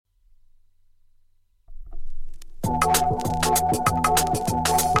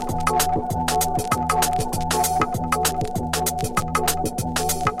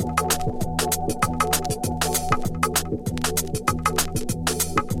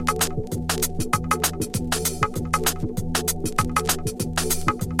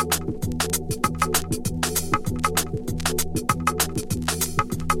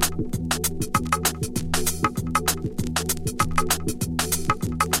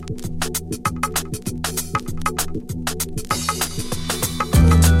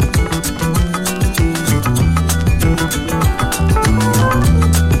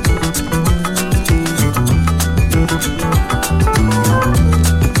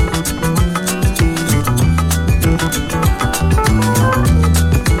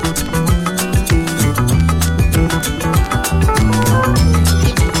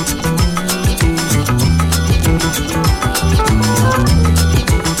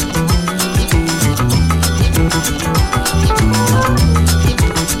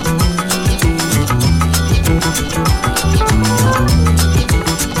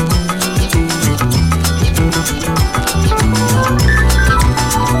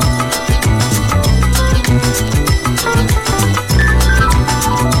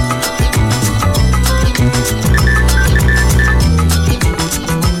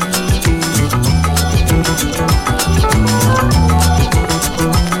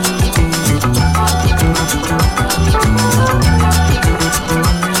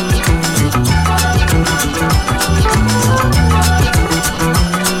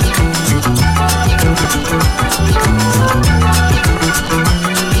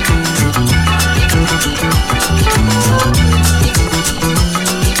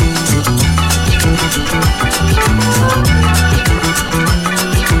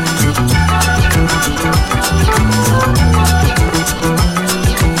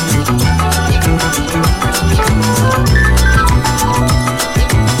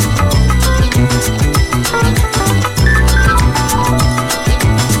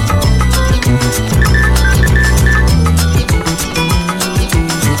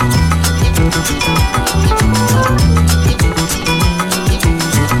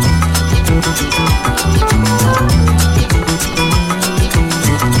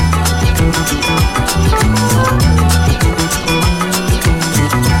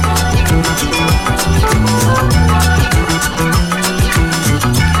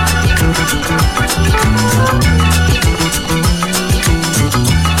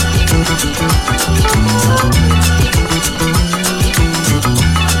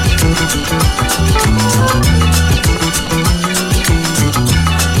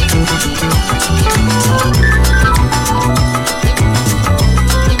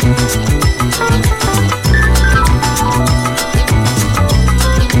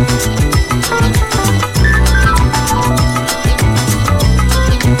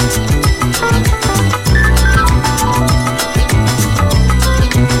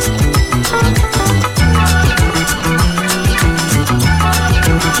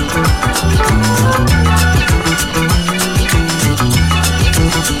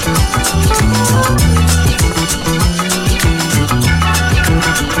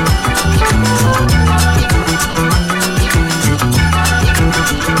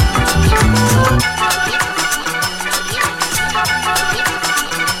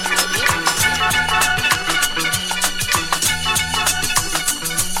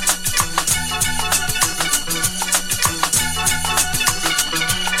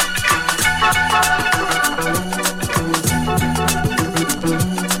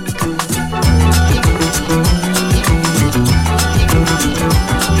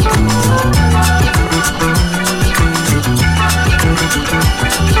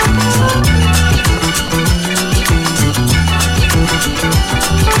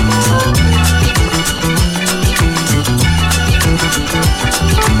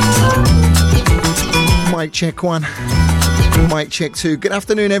check 1. Mic check 2. Good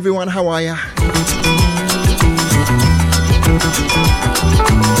afternoon, everyone. How are ya?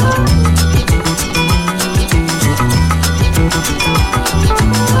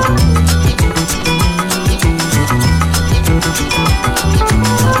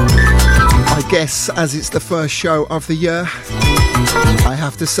 I guess as it's the first show of the year, I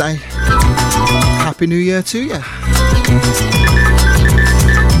have to say Happy New Year to you.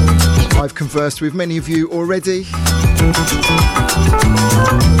 I've conversed with many of you already,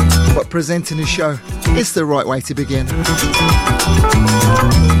 but presenting a show is the right way to begin.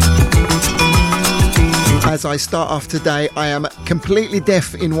 As I start off today, I am completely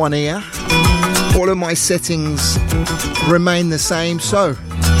deaf in one ear. All of my settings remain the same, so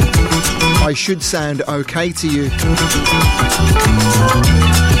I should sound okay to you.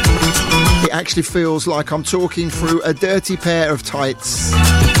 It actually feels like I'm talking through a dirty pair of tights.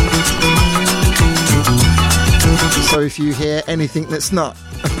 So if you hear anything that's not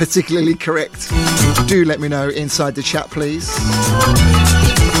particularly correct, do let me know inside the chat, please.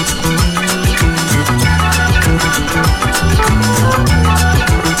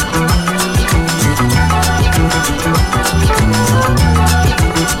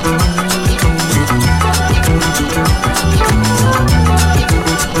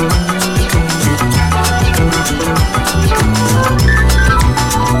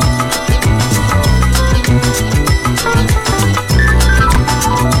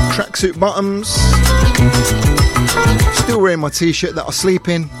 Tracksuit bottoms, still wearing my t-shirt that I sleep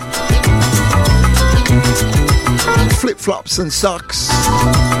in, flip-flops and socks,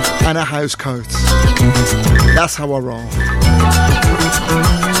 and a house coat. That's how I roll.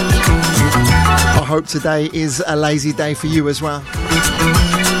 I hope today is a lazy day for you as well.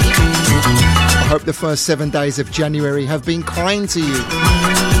 I hope the first 7 days of January have been kind to you.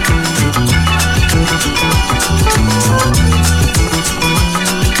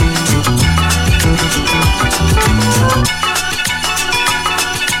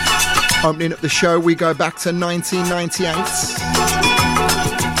 Opening up the show, we go back to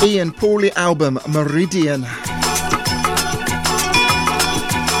 1998. Ian Pauley album, Meridian.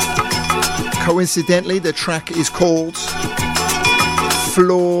 Coincidentally, the track is called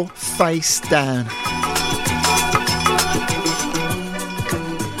Floor Face Down.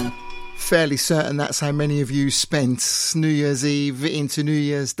 Fairly certain that's how many of you spent New Year's Eve into New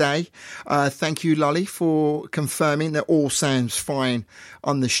Year's Day. Thank you, Lolly, for confirming that all sounds fine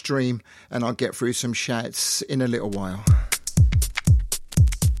on the stream, and I'll get through some shouts in a little while.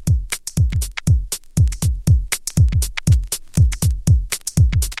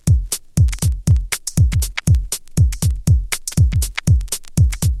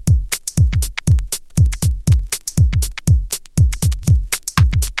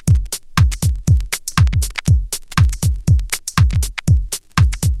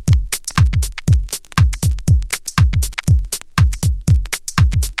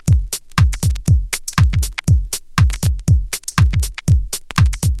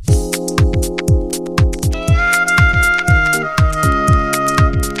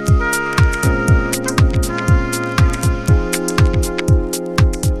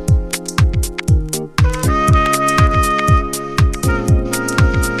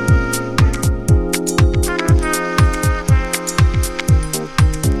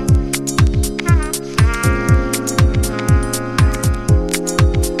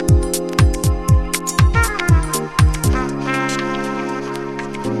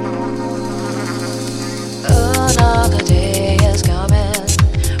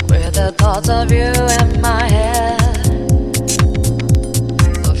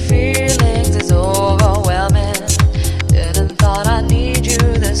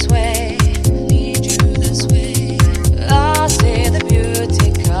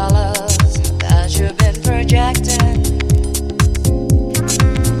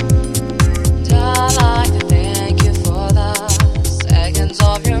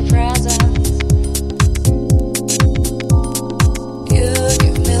 You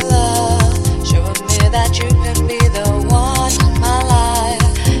give me love, showing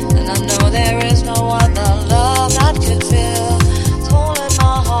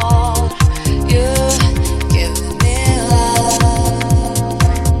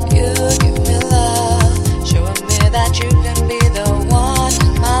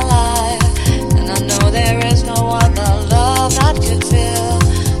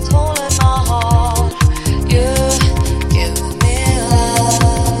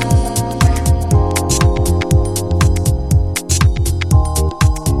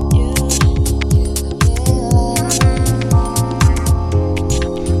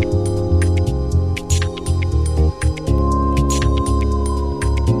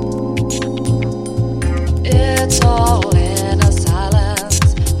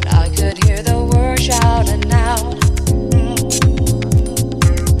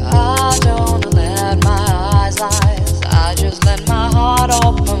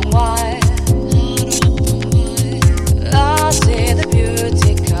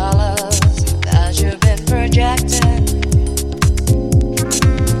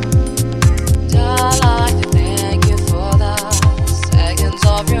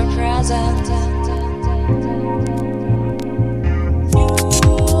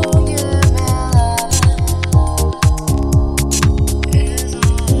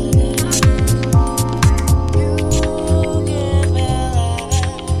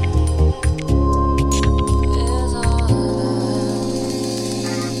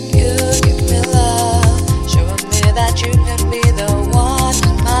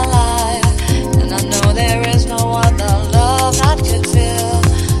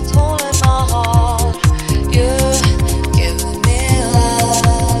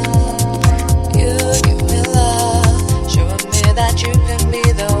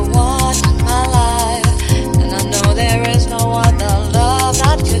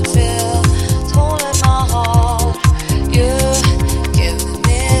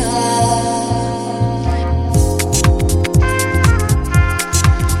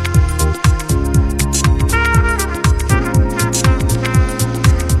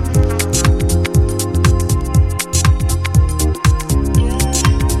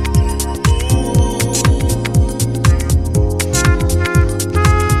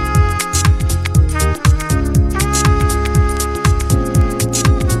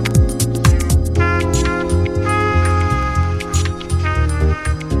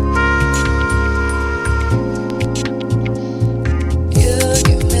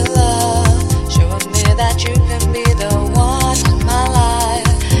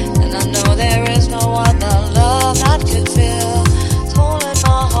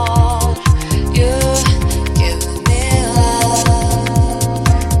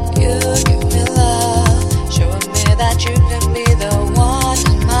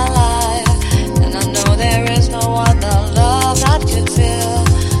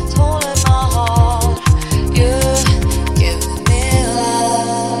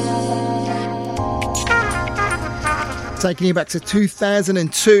Taking you back to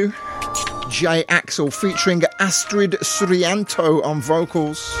 2002, J Axel featuring Astrid Srianto on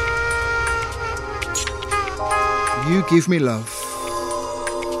vocals. You Give Me Love.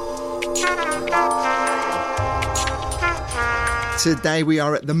 Today we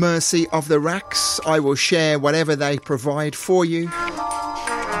are at the mercy of the racks. I will share whatever they provide for you.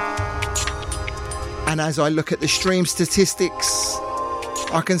 And as I look at the stream statistics,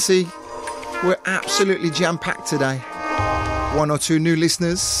 I can see we're absolutely jam-packed today. 1 or 2 new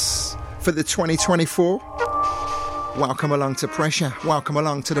listeners for the 2024. Welcome along to Pressure. Welcome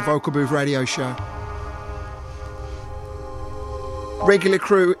along to the Vocal Booth Radio Show. Regular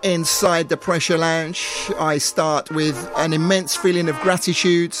crew inside the Pressure Lounge. I start with an immense feeling of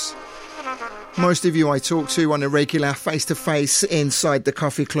gratitude. Most of you I talk to on a regular face-to-face inside the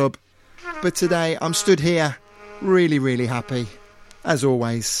coffee club. But today I'm stood here really, really happy. As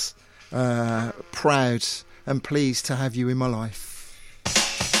always, proud and pleased to have you in my life.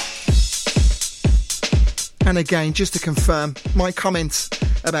 And again, just to confirm, my comment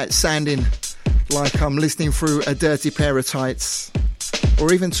about sounding like I'm listening through a dirty pair of tights,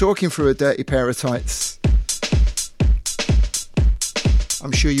 or even talking through a dirty pair of tights.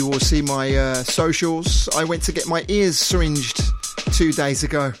 I'm sure you all see my socials. I went to get my ears syringed 2 days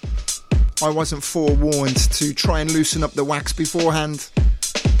ago. I wasn't forewarned to try and loosen up the wax beforehand,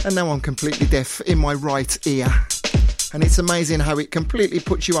 and now I'm completely deaf in my right ear. And it's amazing how it completely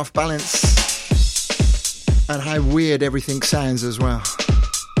puts you off balance and how weird everything sounds as well.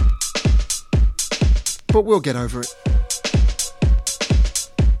 But we'll get over it.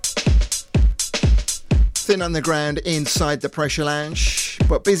 Thin on the ground inside the Pressure Lounge,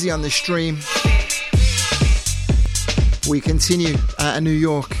 but busy on the stream. We continue out of New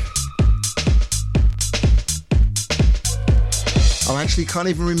York. I actually can't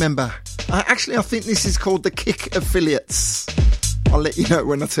even remember. I think this is called the Kick Affiliates. I'll let you know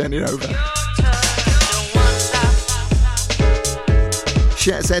when I turn it over.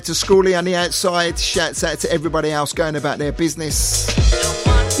 Shouts out to Schoolie on the outside. Shouts out to everybody else going about their business.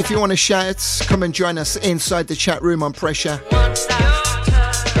 If you want to shout, come and join us inside the chat room on Pressure.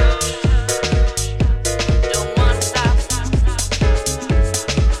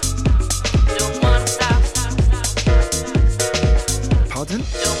 Pardon?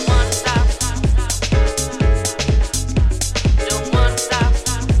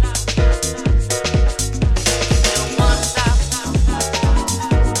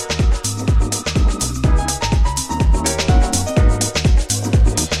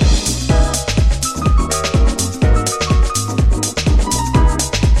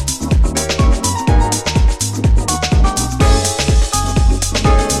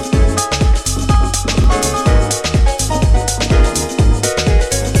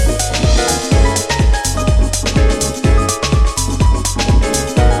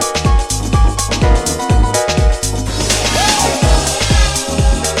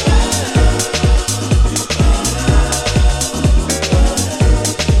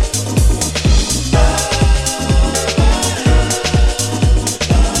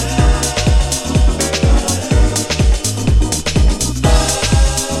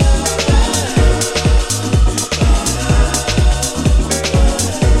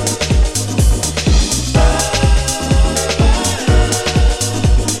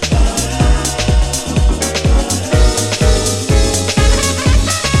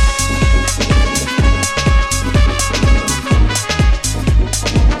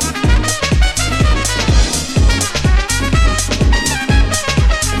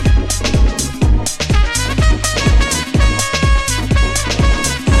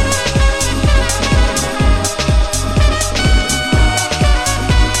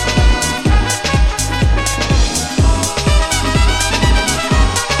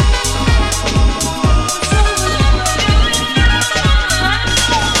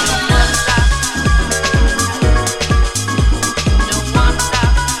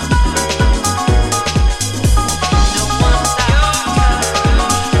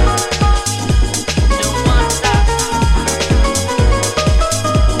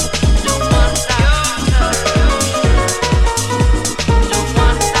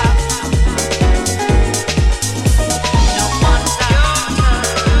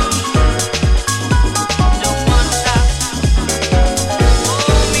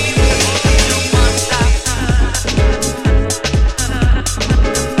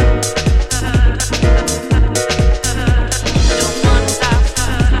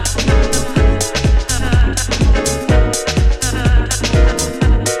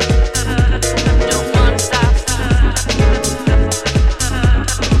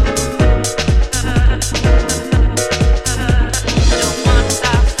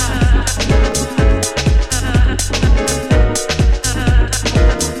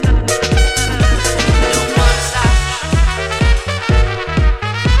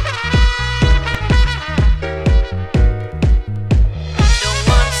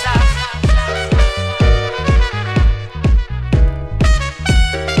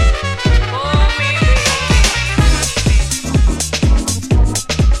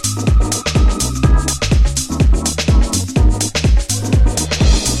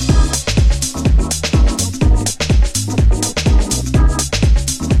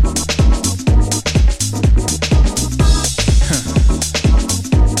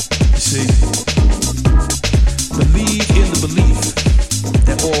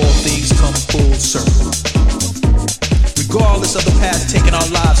 force of the past taking our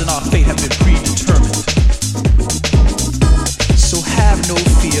lives and our fate have been predetermined. So have no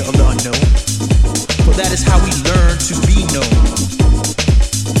fear of the unknown, for that is how we learn to be known.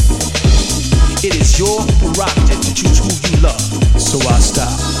 It is your prerogative to choose who you love, so I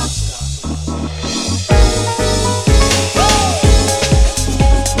stop.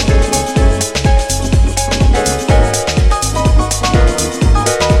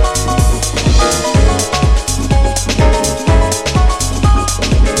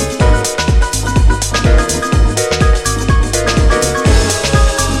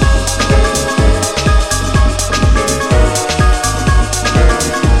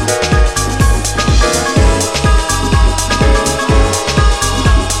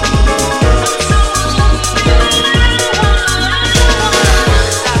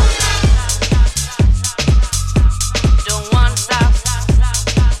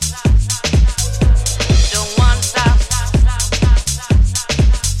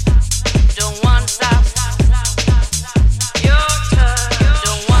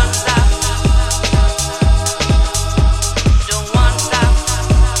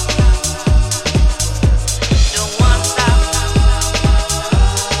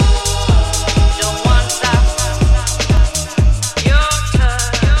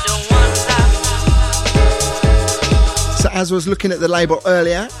 As I was looking at the label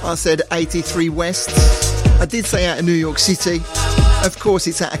earlier, I said 83 West. I did say out of New York City. Of course,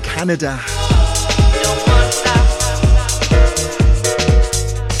 it's out of Canada.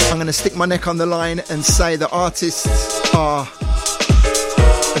 I'm going to stick my neck on the line and say the artists are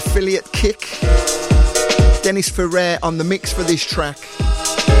Affiliate Kick, Dennis Ferrer on the mix for this track,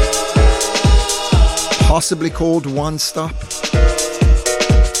 possibly called One Stop.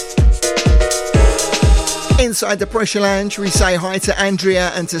 Inside the Pressure Lounge, we say hi to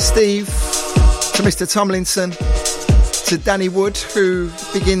Andrea and to Steve, to Mr. Tomlinson, to Danny Wood, who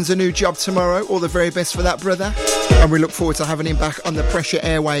begins a new job tomorrow. All the very best for that, brother. And we look forward to having him back on the Pressure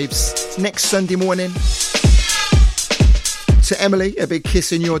airwaves next Sunday morning. To Emily, a big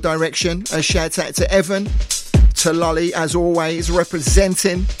kiss in your direction. A shout out to Evan, to Lolly, as always,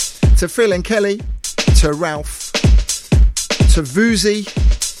 representing, to Phil and Kelly, to Ralph, to Vuzi,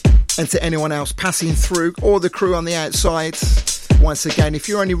 and to anyone else passing through, all the crew on the outside. Once again, if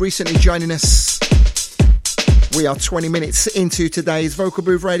you're only recently joining us, we are 20 minutes into today's Vocal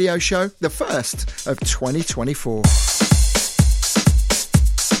Booth radio show, the first of 2024.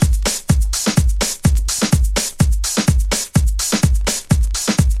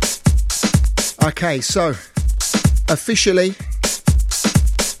 Okay, so officially,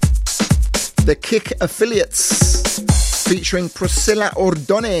 the Kick Affiliates featuring Priscilla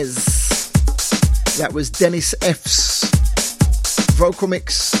Ordonez. That was Dennis F's vocal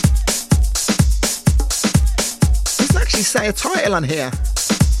mix. Doesn't actually say a title on here.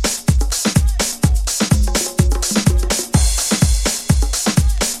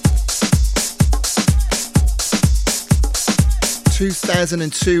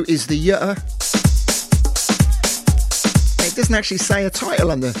 ...2002 is the year. It doesn't actually say a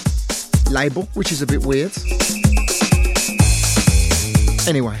title on the label, which is a bit weird.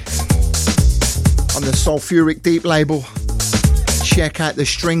 Anyway, on the Sulfuric Deep label, check out the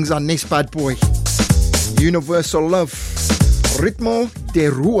strings on this bad boy. Universal Love, Ritmo de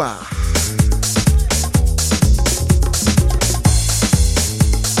Rua.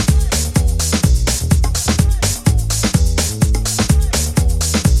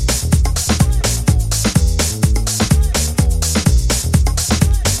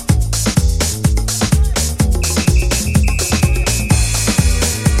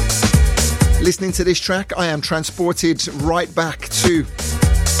 Listening to this track, I am transported right back to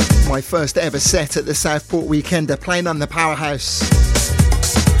my first ever set at the Southport Weekender, playing on the Powerhouse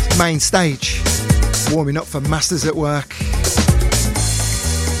main stage, warming up for Masters at Work.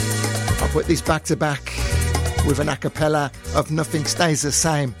 I put this back to back with an a cappella of Nothing Stays the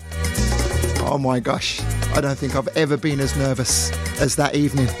Same. Oh my gosh, I don't think I've ever been as nervous as that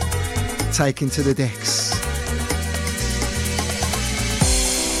evening, taken to the decks.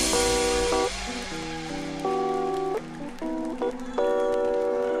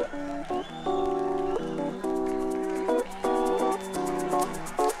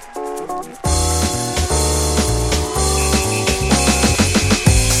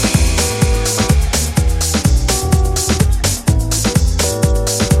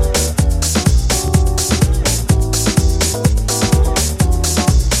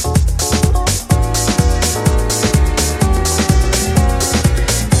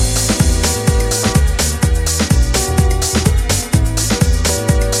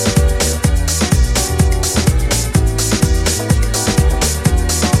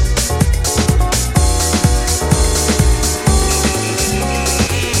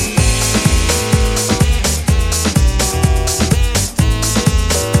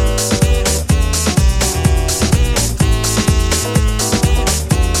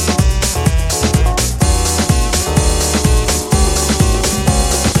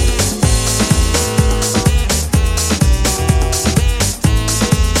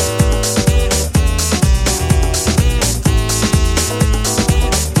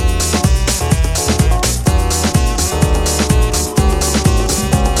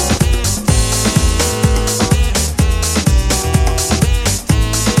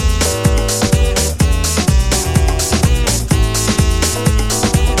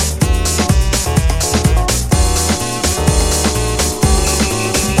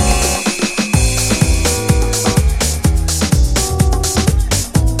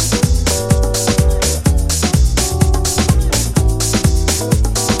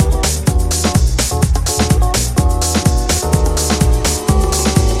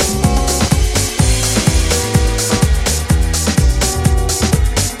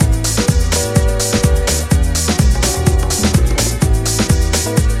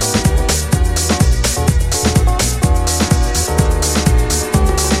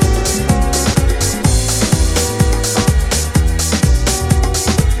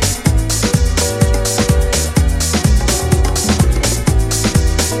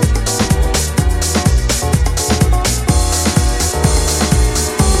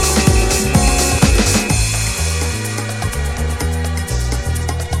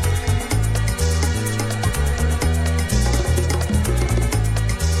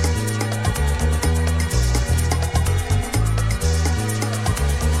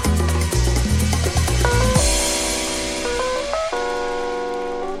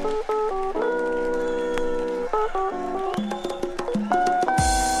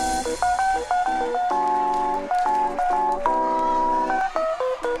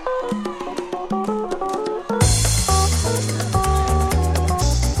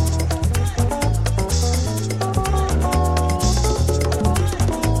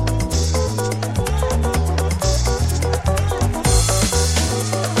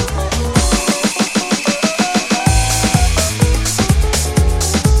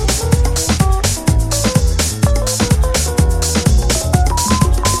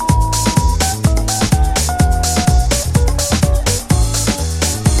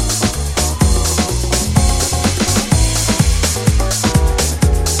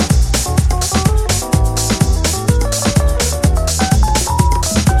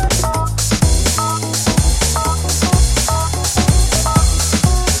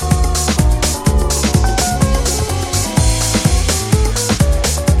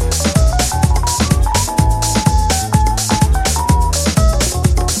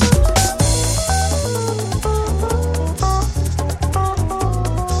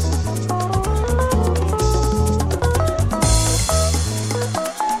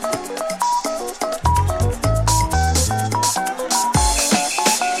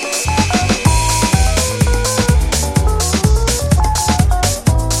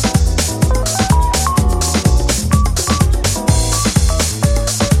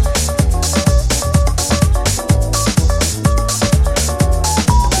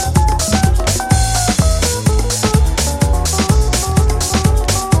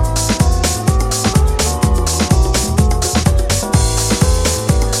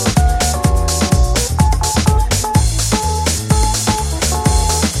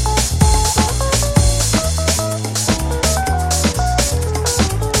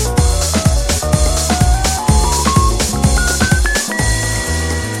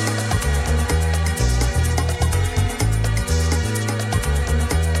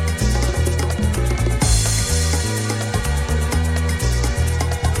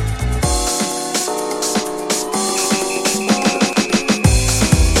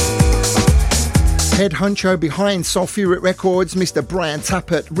 head honcho behind Sulfuric Records, Mr. Brian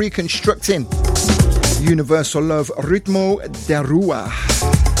Tappert, reconstructing Universal Love Ritmo de Rua.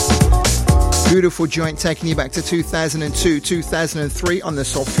 Beautiful joint taking you back to 2002, 2003 on the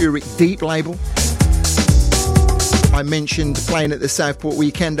Sulfuric Deep label. I mentioned playing at the Southport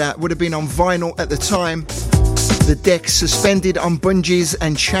Weekend Out, would have been on vinyl at the time. The decks suspended on bungees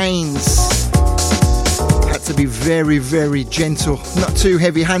and chains. Had to be very, very gentle, not too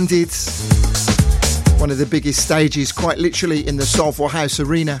heavy-handed. One of the biggest stages, quite literally, in the Soulful House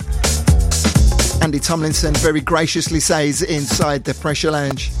Arena. Andy Tomlinson very graciously says inside the Pressure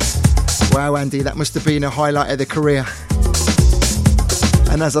Lounge, wow, Andy, that must have been a highlight of the career.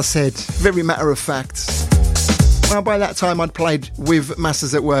 And as I said, very matter of fact, well, by that time I'd played with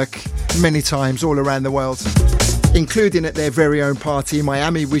Masters at Work many times all around the world, including at their very own party in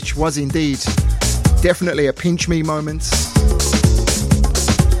Miami, which was indeed definitely a pinch me moment.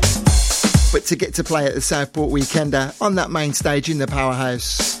 But to get to play at the Southport Weekender on that main stage in the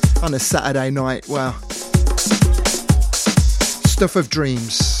Powerhouse on a Saturday night, well, stuff of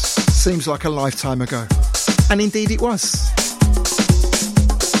dreams. Seems like a lifetime ago. And indeed it was.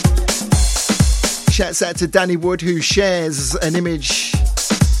 Shouts out to Danny Wood, who shares an image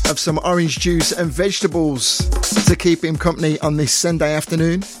of some orange juice and vegetables to keep him company on this Sunday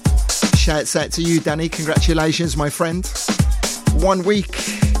afternoon. Shouts out to you, Danny. Congratulations, my friend. 1 week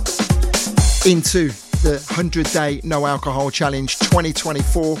into the 100-day No Alcohol Challenge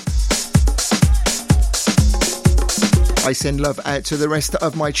 2024. I send love out to the rest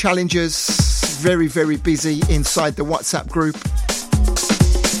of my challengers. Very, very busy inside the WhatsApp group.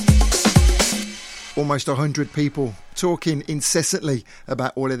 Almost 100 people talking incessantly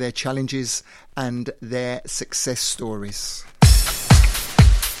about all of their challenges and their success stories.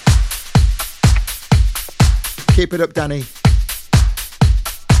 Keep it up, Danny.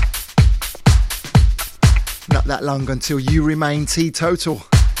 Not that long until you remain teetotal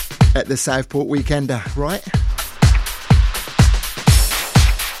at the Southport Weekender, right?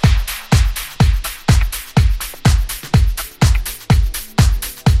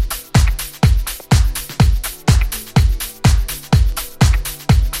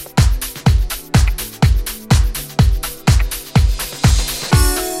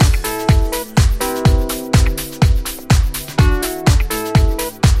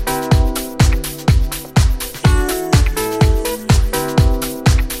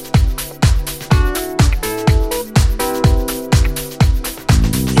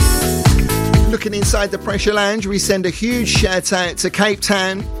 Inside the Pressure Lounge, we send a huge shout out to Cape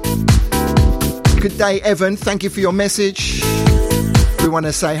Town. Good day, Evan. Thank you for your message. We want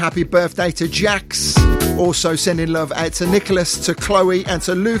to say happy birthday to Jax. Also sending love out to Nicholas, to Chloe and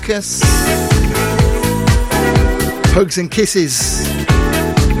to Lucas. Hugs and kisses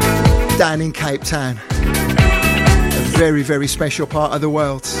down in Cape Town. A very, very special part of the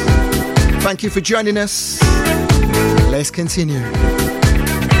world. Thank you for joining us. Let's continue.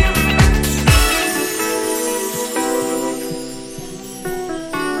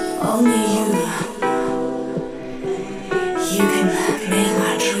 Only you can make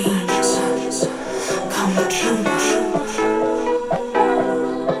my dreams come true.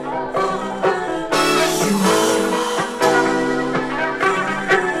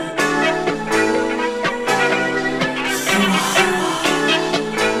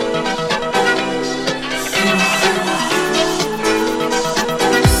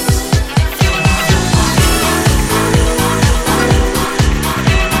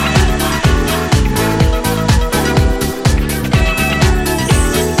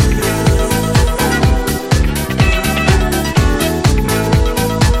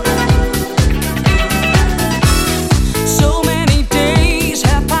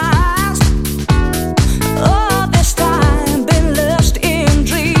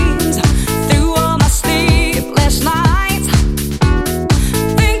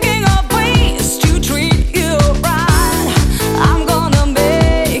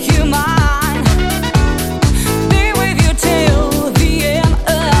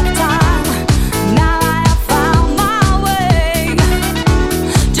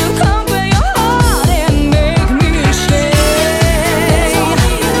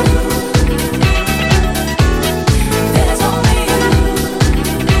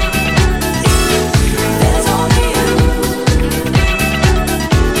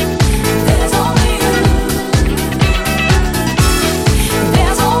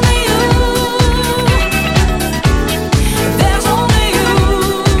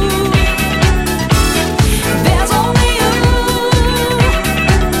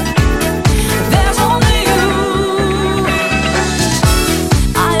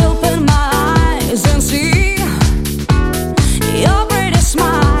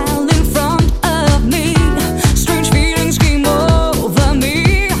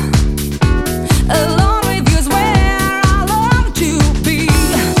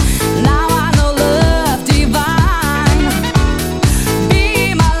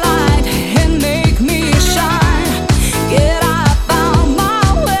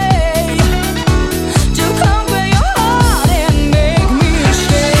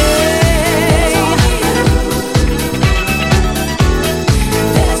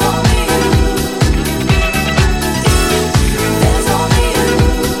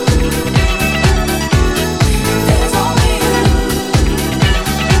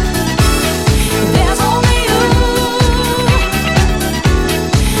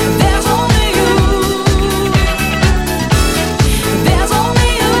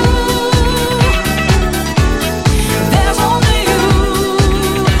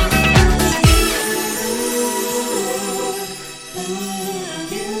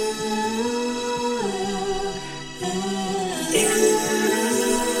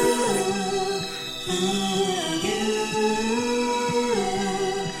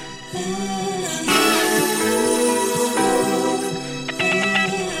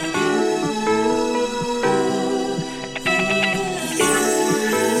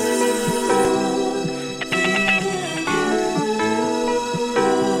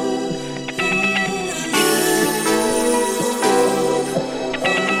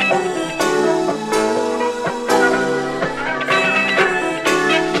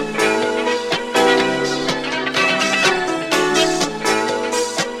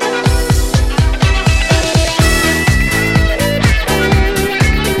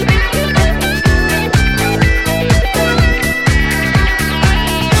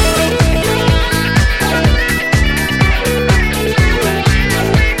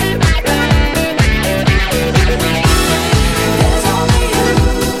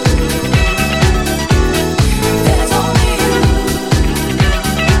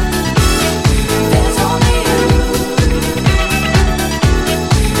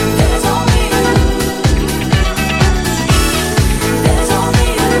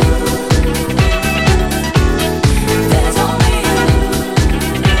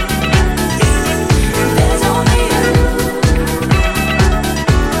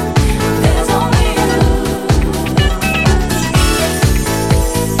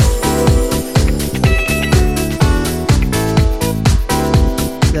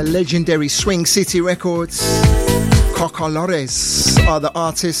 legendary Swing City Records. Cocolores are the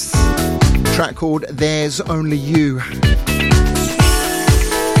artists. Track called There's Only You.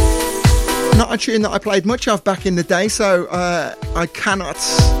 Not a tune that I played much of back in the day, so I cannot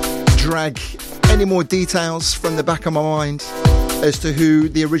drag any more details from the back of my mind as to who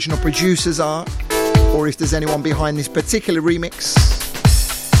the original producers are or if there's anyone behind this particular remix.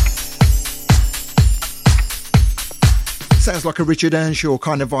 Sounds like a Richard Earnshaw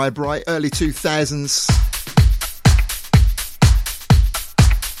kind of vibe, right? Early 2000s.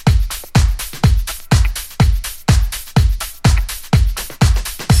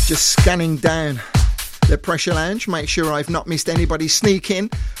 Just scanning down the Pressure Lounge, make sure I've not missed anybody sneak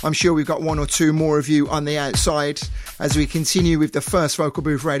in. I'm sure we've got one or two more of you on the outside as we continue with the first Vocal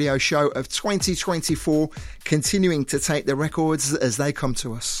Booth Radio show of 2024, continuing to take the records as they come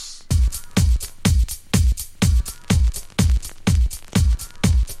to us.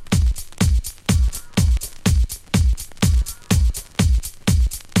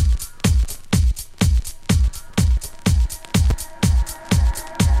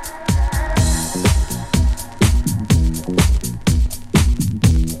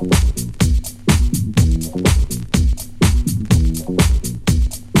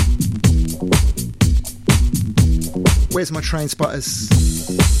 Where's my train spotters?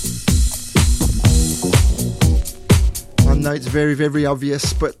 I know it's very, very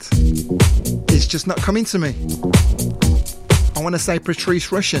obvious, but it's just not coming to me. I want to say Patrice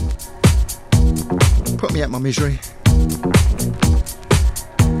Rushen. Put me at my misery.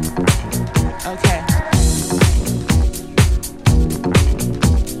 Okay.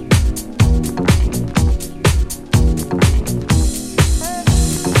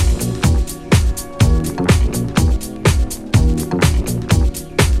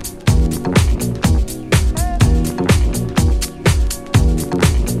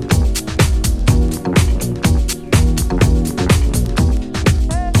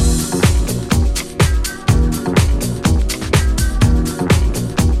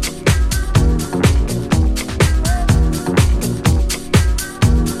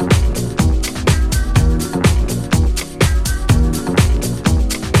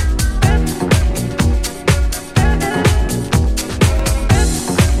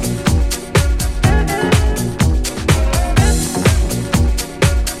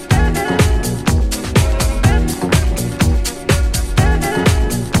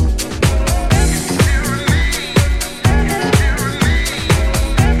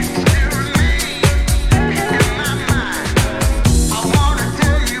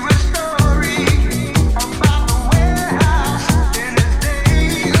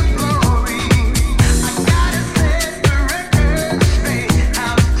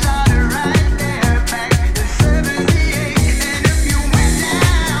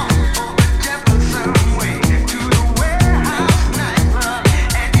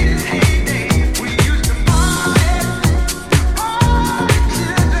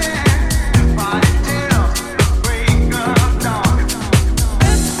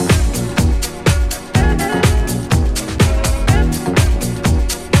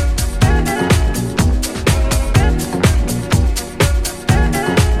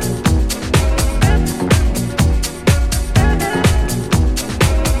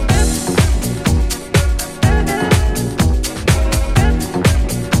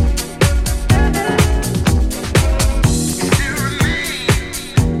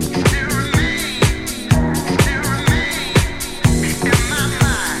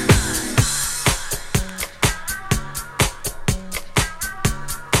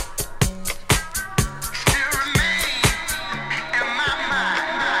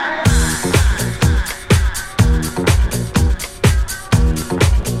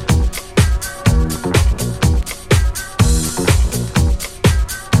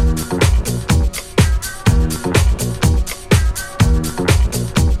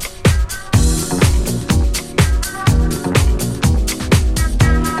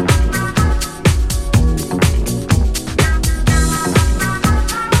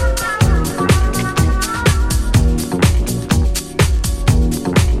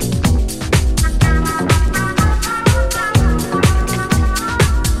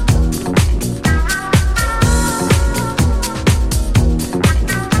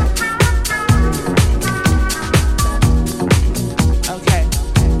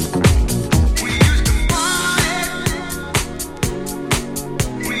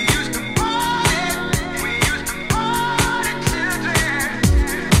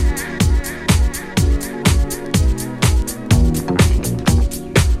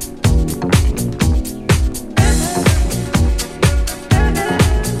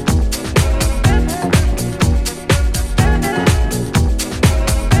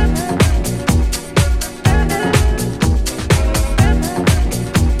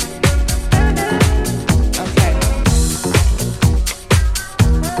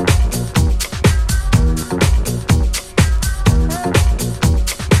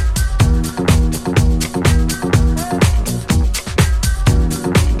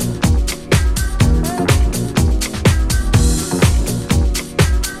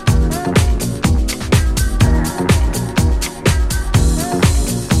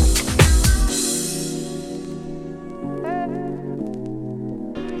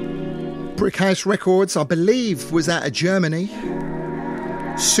 Brick House Records, I believe, was out of Germany.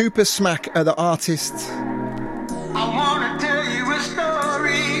 Super Smack are the artist. I wanna tell you a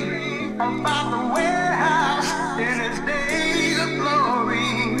story about the warehouse in its days of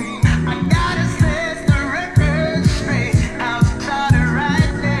glory. I gotta set the record straight. I started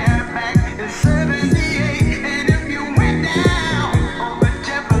right there back in '78. And if you went down over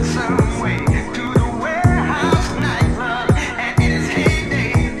Jefferson Way to the warehouse nightclub, and in its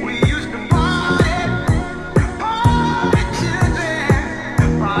heyday, we used to party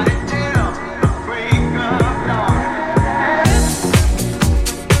children, party till the break of dawn.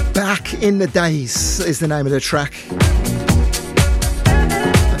 Back in the Days is the name of the track.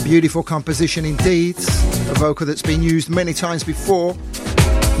 A beautiful composition indeed. A vocal that's been used many times before.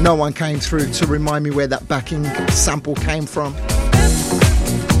 No one came through to remind me where that backing sample came from.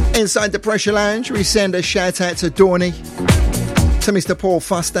 Inside the Pressure Lounge, we send a shout out to Dorney, to Mr. Paul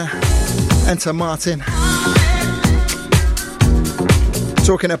Foster, and to Martin.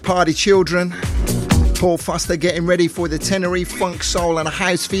 Talking of party children, Paul Foster getting ready for the Tenerife Funk, Soul and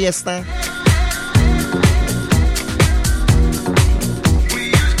House Fiesta.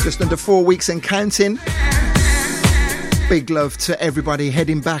 Just under 4 weeks and counting. Big love to everybody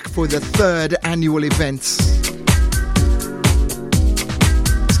heading back for the 3rd annual event.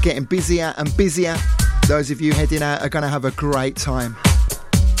 It's getting busier and busier. Those of you heading out are going to have a great time.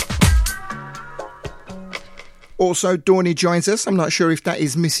 Also, Dorney joins us. I'm not sure if that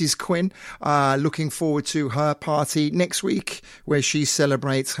is Mrs. Quinn. Looking forward to her party next week where she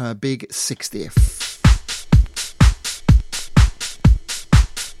celebrates her big 60th.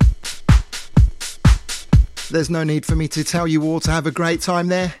 There's no need for me to tell you all to have a great time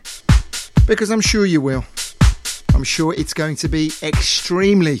there, because I'm sure you will. I'm sure it's going to be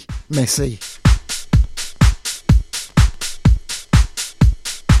extremely messy.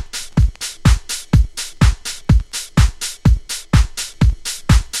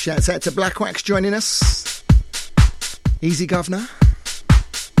 Shouts out to Black Wax joining us. Easy Governor.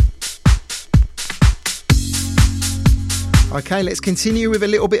 Okay, let's continue with a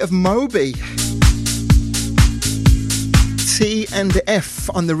little bit of Moby. T and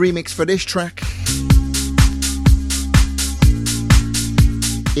F on the remix for this track.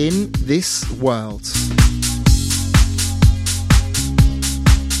 In This World.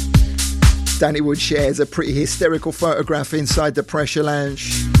 Danny Wood shares a pretty hysterical photograph inside the Pressure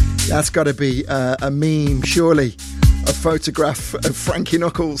Lounge. That's got to be a meme, surely. A photograph of Frankie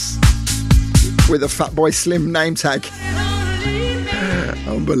Knuckles with a Fatboy Slim name tag.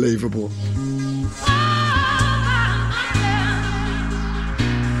 Unbelievable.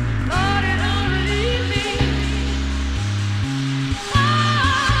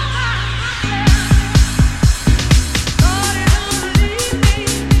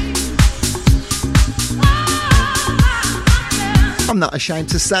 I'm not ashamed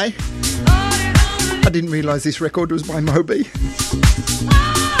to say, I didn't realise this record was by Moby.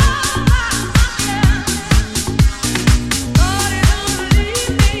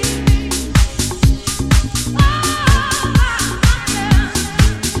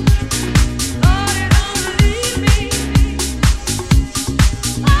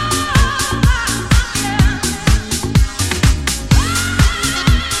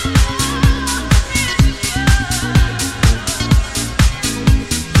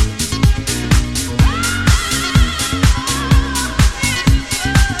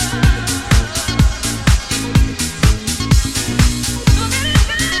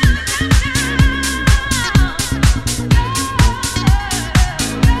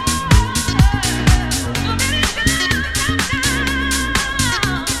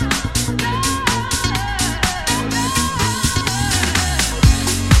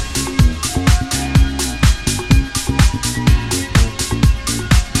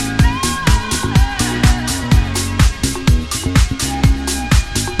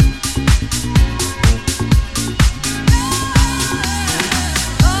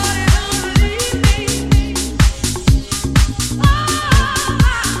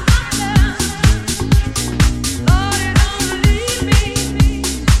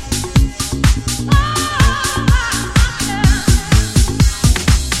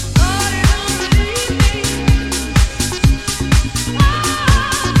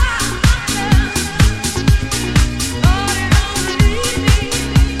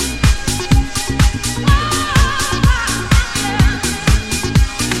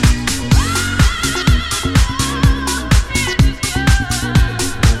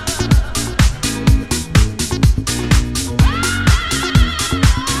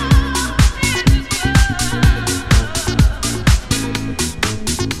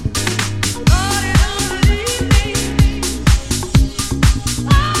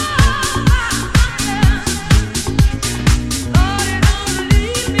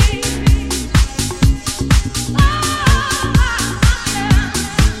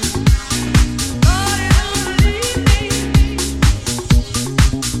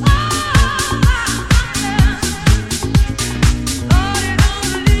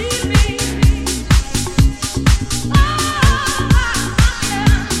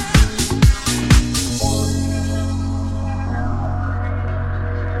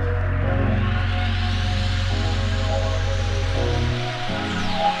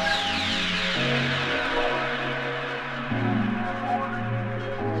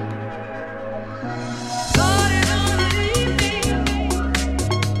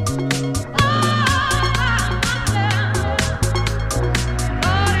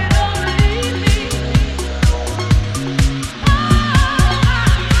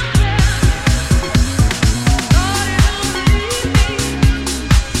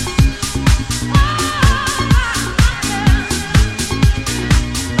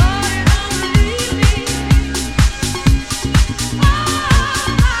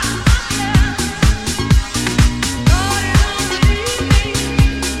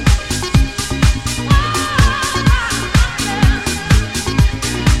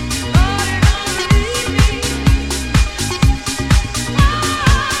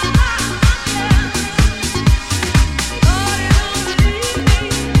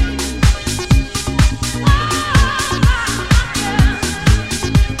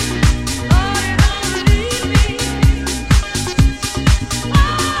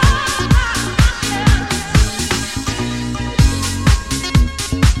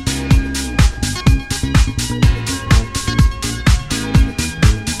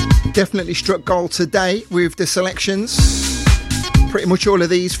 Definitely struck gold today with the selections. Pretty much all of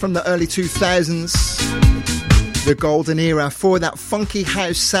these from the early 2000s. The golden era for that funky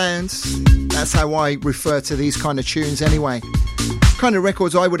house sound. That's how I refer to these kind of tunes anyway. Kind of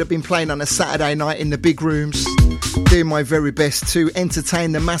records I would have been playing on a Saturday night in the big rooms, doing my very best to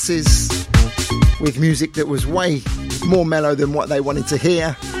entertain the masses with music that was way more mellow than what they wanted to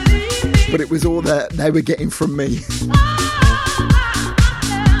hear, but it was all that they were getting from me.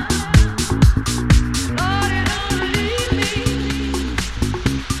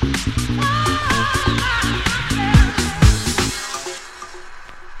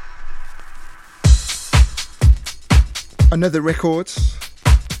 Another record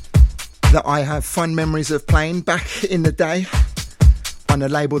that I have fond memories of playing back in the day on a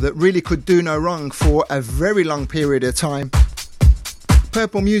label that really could do no wrong for a very long period of time.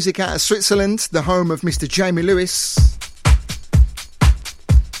 Purple Music out of Switzerland, the home of Mr. Jamie Lewis.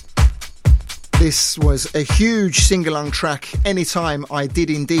 This was a huge sing-along track anytime I did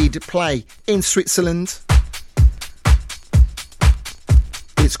indeed play in Switzerland.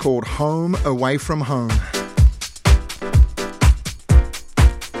 It's called Home Away From Home.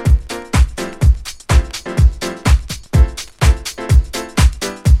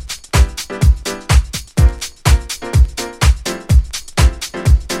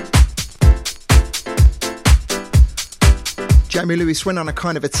 Jamie Lewis went on a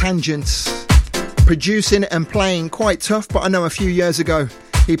kind of a tangent, producing and playing quite tough, but I know a few years ago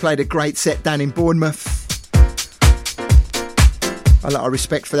he played a great set down in Bournemouth. A lot of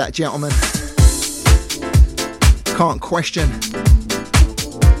respect for that gentleman. Can't question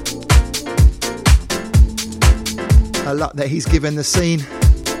a lot that he's given the scene.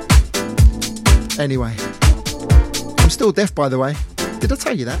 Anyway, I'm still deaf, by the way. Did I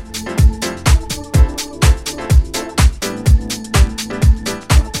tell you that?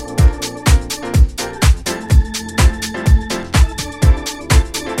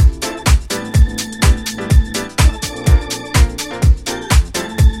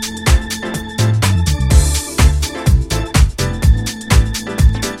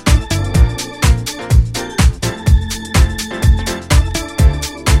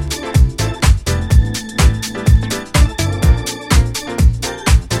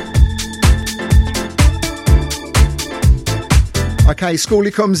 Okay,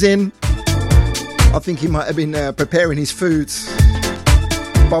 Schoolie comes in. I think he might have been preparing his food.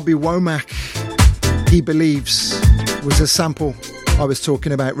 Bobby Womack, he believes, was a sample I was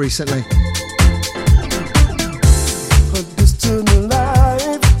talking about recently.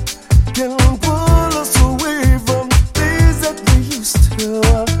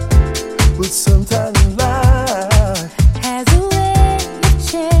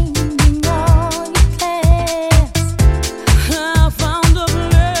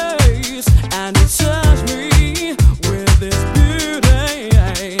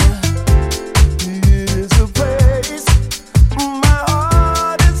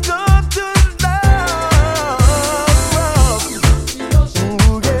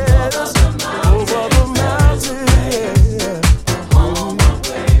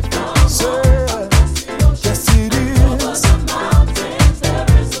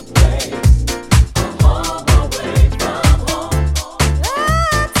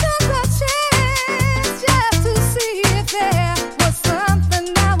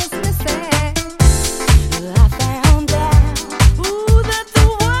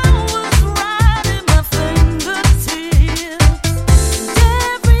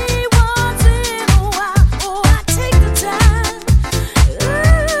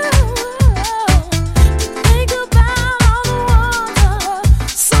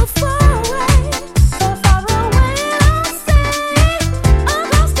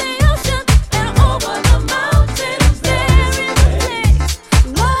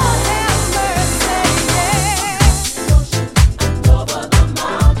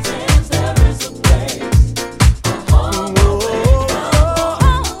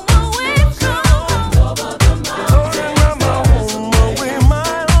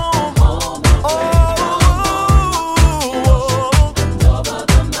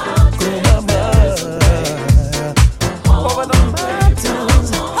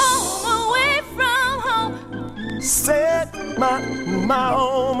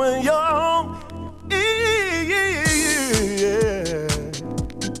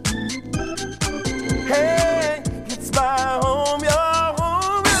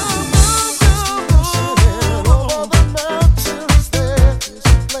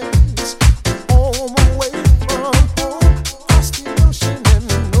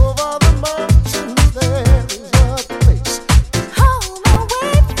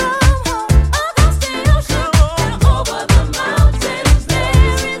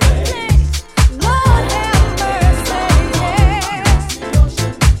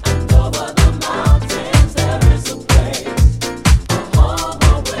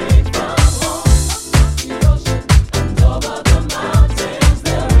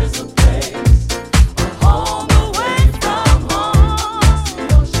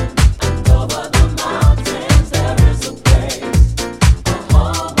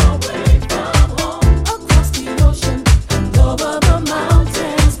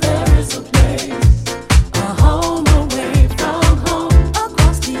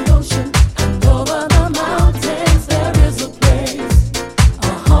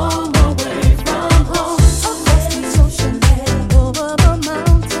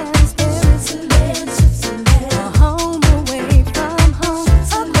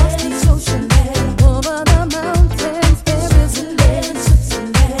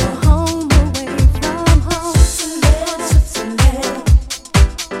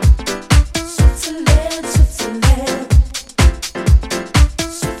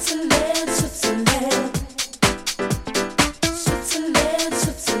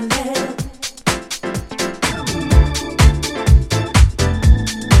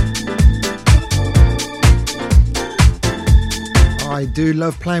 I do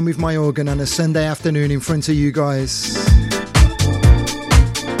love playing with my organ on a Sunday afternoon in front of you guys.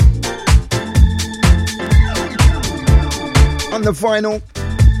 On the vinyl,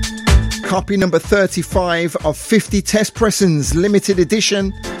 copy number 35 of 50 Test Pressings, limited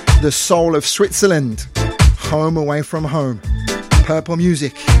edition, The Soul of Switzerland, Home Away from Home, Purple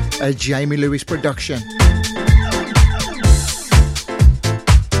Music, a Jamie Lewis production.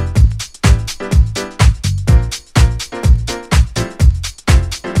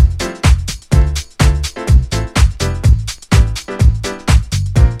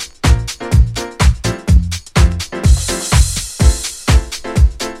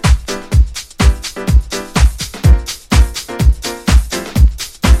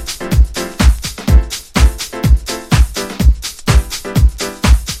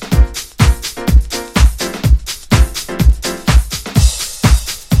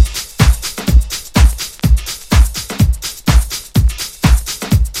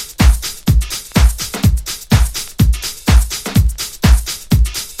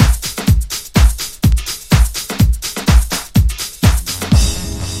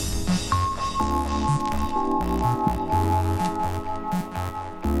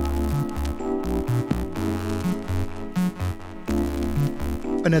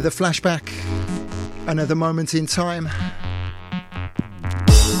 Another flashback, another moment in time.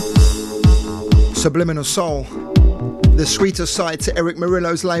 Subliminal Soul, the sweeter side to Eric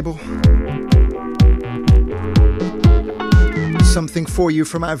Murillo's label. Something for you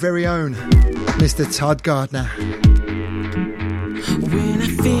from our very own Mr. Todd Gardner. When I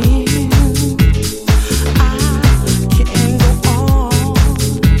feel I can't go on,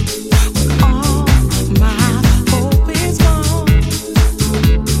 when all my hope is gone,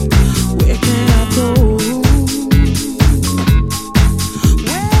 where can I go?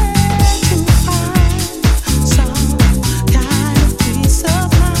 Where to find some kind of peace of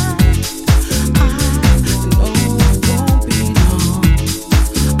mind? I know it won't be long.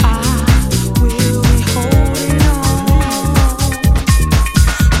 I will be holding on.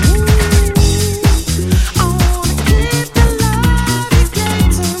 Ooh.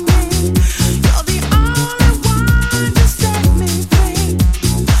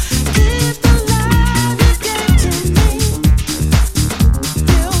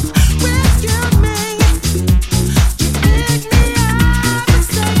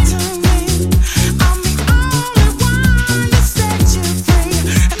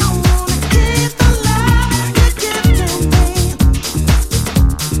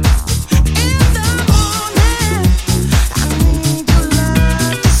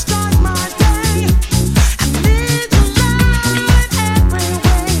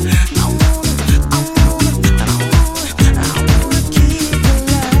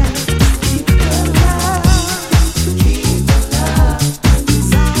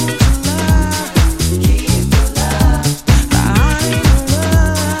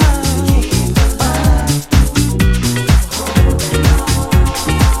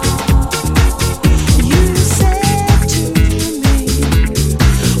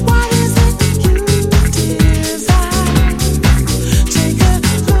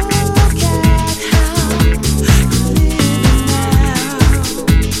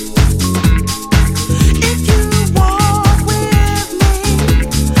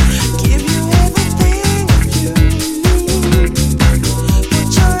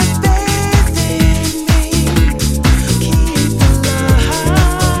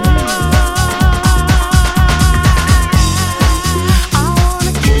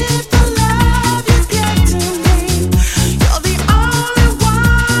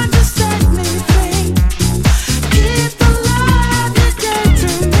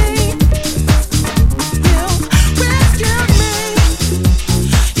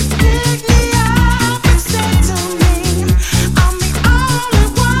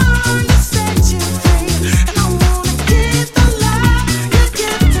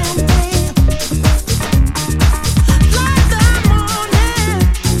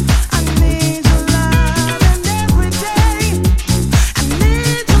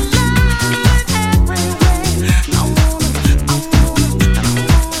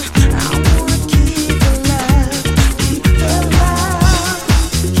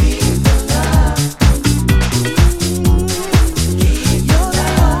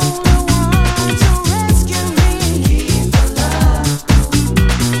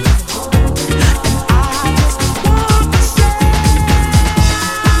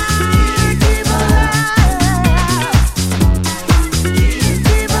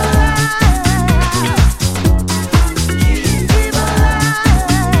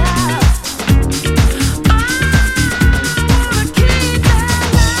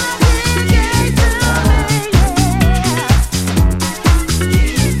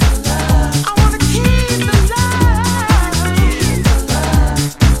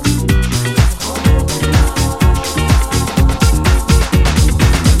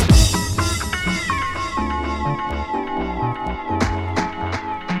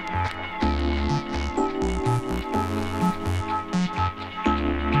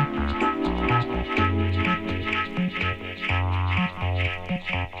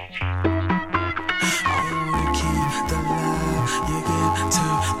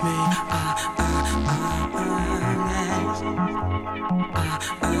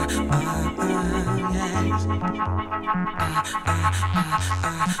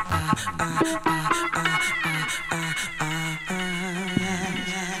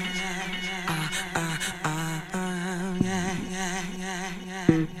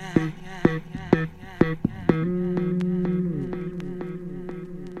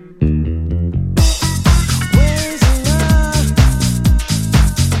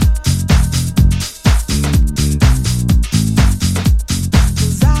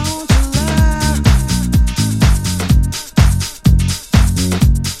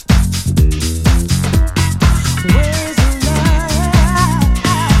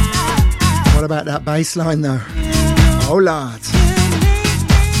 That bass line though. Oh Lord.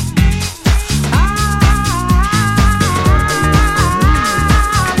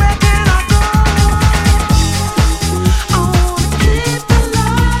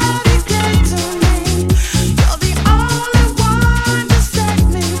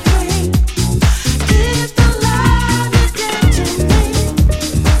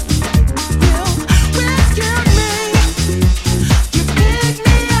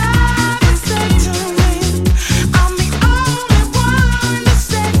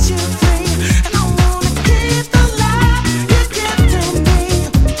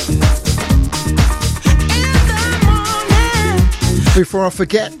 Before I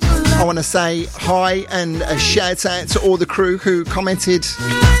forget, I want to say hi and a shout out to all the crew who commented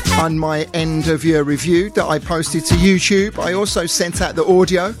on my end of year review that I posted to YouTube. I also sent out the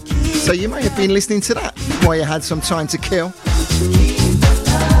audio, so you may have been listening to that while you had some time to kill.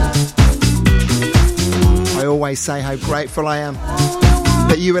 I always say how grateful I am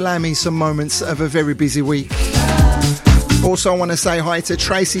that you allow me some moments of a very busy week. Also, I want to say hi to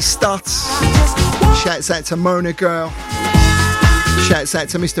Tracy Stutz. Shouts out to Mona Girl. Shouts out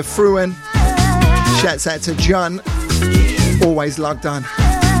to Mr. Fruin. Shouts out to John. Always logged on.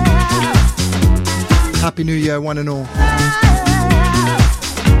 Happy New Year, one and all.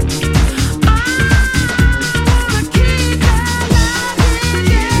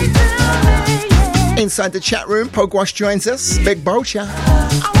 Inside the chat room, Pogwash joins us. Big Bocha.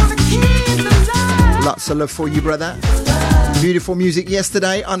 Lots of love for you, brother. Beautiful music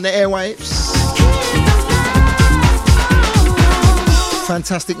yesterday on the airwaves.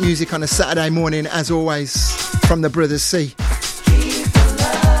 Fantastic music on a Saturday morning, as always, from the Brothers C,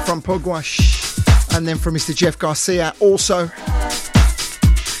 from Pogwash, and then from Mr. Jeff Garcia. Also,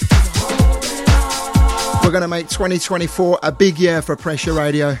 we're going to make 2024 a big year for Pressure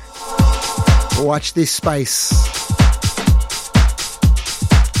Radio. Watch this space.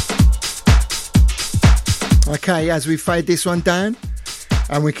 Okay, as we fade this one down,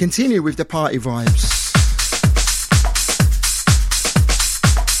 and we continue with the party vibes.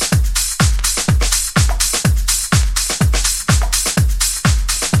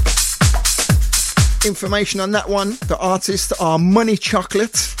 Information on that one. The artists are Money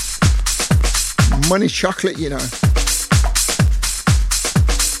Chocolate. Money Chocolate, you know.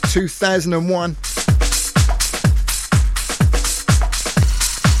 2001.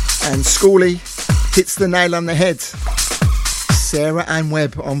 And Schoolie hits the nail on the head. Sarah Ann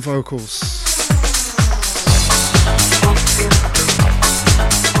Webb on vocals.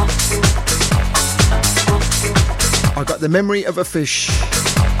 I got the memory of a fish.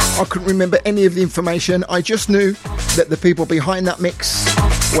 I couldn't remember any of the information. I just knew that the people behind that mix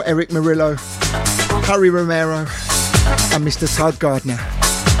were Eric Murillo, Harry Romero, and Mr. Todd Gardner.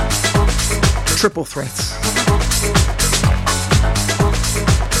 Triple threat.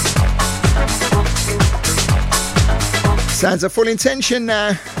 Sounds of Full Intention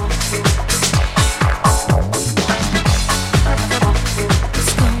now.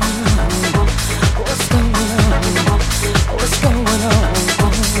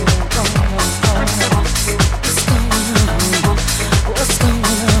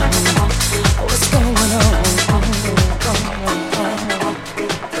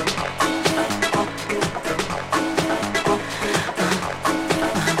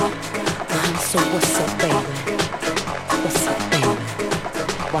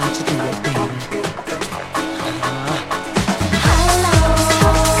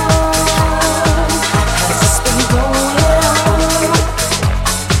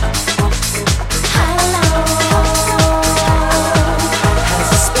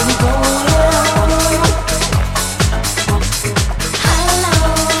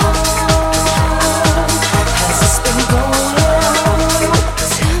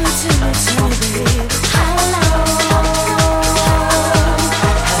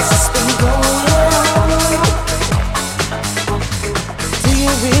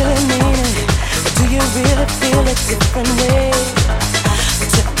 really mean it? Or do you really feel a different way?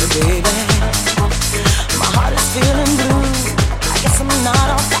 Tell me baby. My heart is feeling blue. I guess I'm not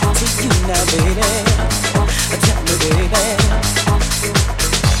all that to you now, baby. Tell me, baby.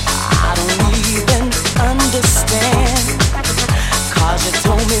 I don't even understand. 'Cause you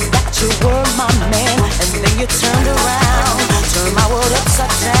told me that you were my man, and then you turned around, turned my world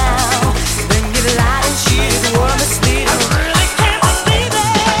upside down. Then you lied and cheated, were misleading. I really can't believe it.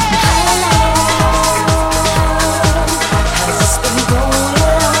 Has this been going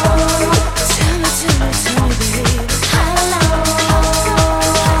on? Tell me, baby. How long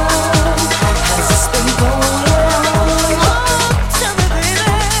has this been going on? Oh, tell me,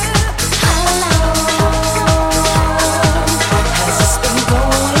 baby. How long has this been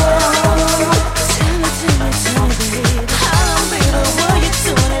going on? Tell me, baby. How long, baby, were you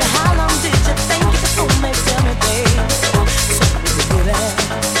doing it? How long did you think you could hold me? Tell me, baby. Tell me, baby.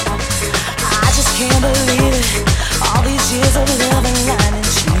 I just can't believe it. All these years of loving, lying and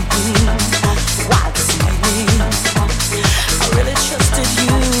cheating. Why deceive me? I really trusted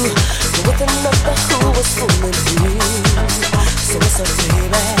you with another who was fooling you. So it's a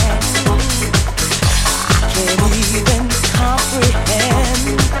baby. I can't even comprehend.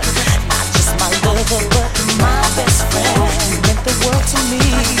 Not just my lover, but my best friend. You meant the world to me,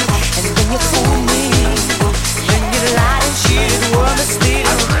 and then you fooled me. Then you lied and cheated, were misleading. I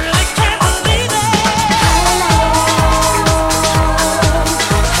really can't believe it. How long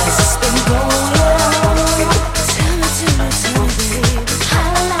has this been going on? Tell me, baby. How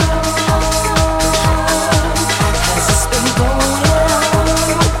long has this been going on?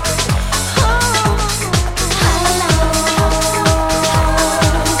 Oh, how long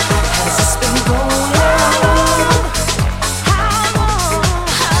has this been going on? How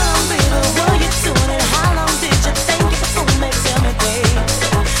long, baby, were you doing it? How long did you think you could fool me? Tell me, baby.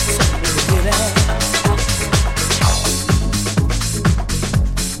 Tell me, baby.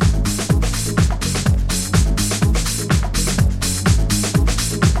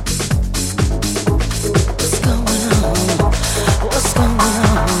 What's going on? What's going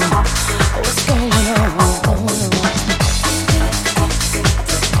on? What's going on?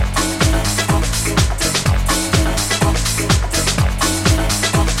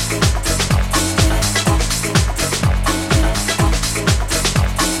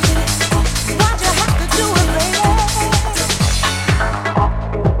 Why'd you have to do it, baby?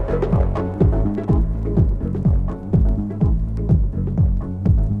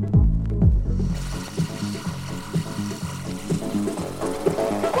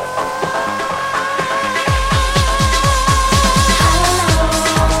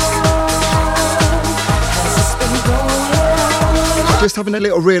 Has this been going on? Just having a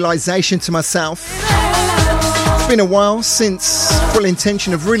little realisation to myself. It's been a while since Full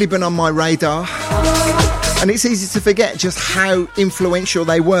Intention have really been on my radar. And it's easy to forget just how influential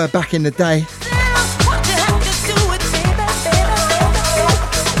they were back in the day. Why'd you have to do it, baby?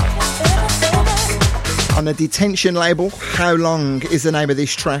 On the Detention label, How Long is the name of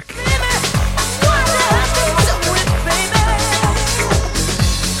this track.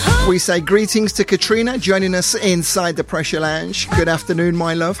 We say greetings to Katrina joining us inside the Pressure Lounge. Good afternoon,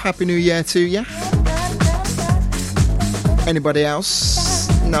 my love. Happy New Year to you. Anybody else?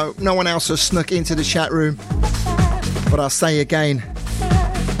 No one else has snuck into the chat room. But I'll say again,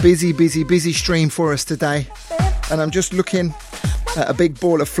 busy stream for us today. And I'm just looking at a big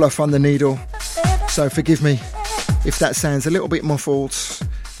ball of fluff on the needle. So forgive me if that sounds a little bit muffled.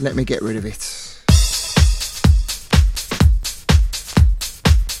 Let me get rid of it.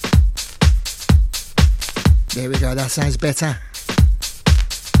 There we go, that sounds better.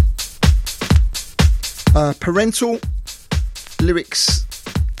 Parental lyrics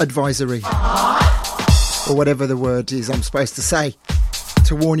advisory. Or whatever the word is I'm supposed to say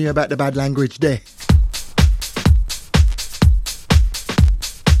to warn you about the bad language there.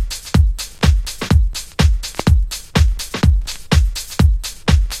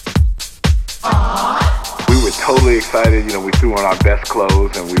 We were totally excited. You know, we threw on our best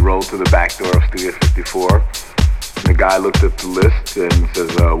clothes and we rolled to the back door of Studio 54. And the guy looked at the list and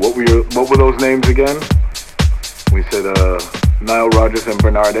says, what were those names again? We said, Nile Rodgers and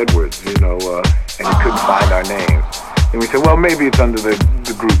Bernard Edwards, you know, and he couldn't find our names. And we said, well, maybe it's under the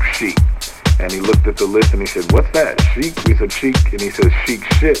group Chic. And he looked at the list and he said, what's that, Chic? We said, Chic. And he said, Chic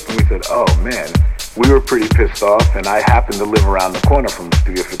shit. And we said, oh, man. We were pretty pissed off, and I happened to live around the corner from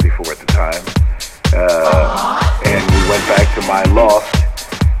Studio 54 at the time. And we went back to my loft,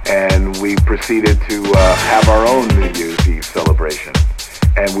 and we proceeded to have our own New Year's Eve celebration.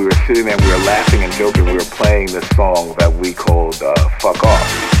 And we were sitting there, and we were laughing and joking. We were playing this song that we called Fuck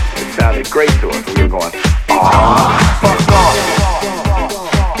Off. It sounded great to us. We were going, fuck off.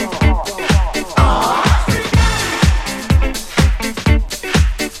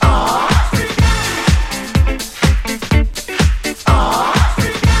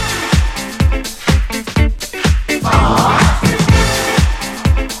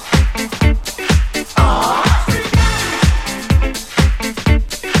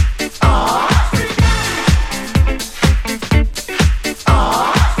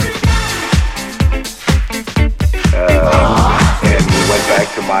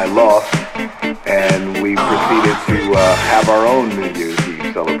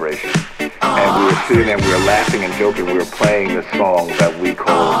 joking, we were playing this song that we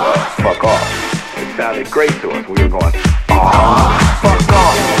called Fuck Off. It sounded great to us. We were going, fuck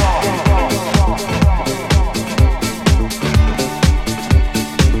off.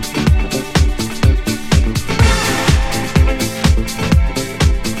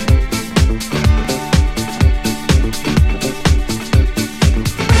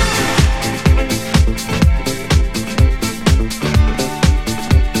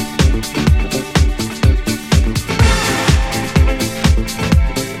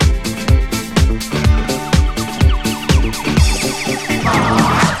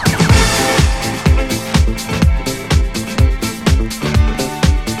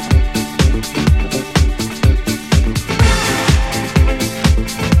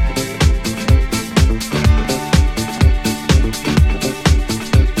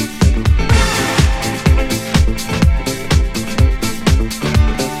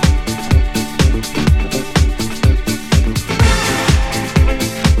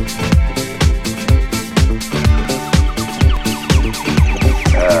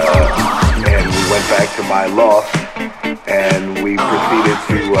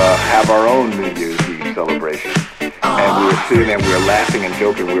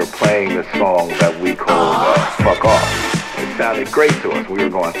 Great to us. We were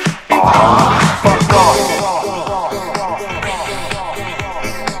going, fuck off.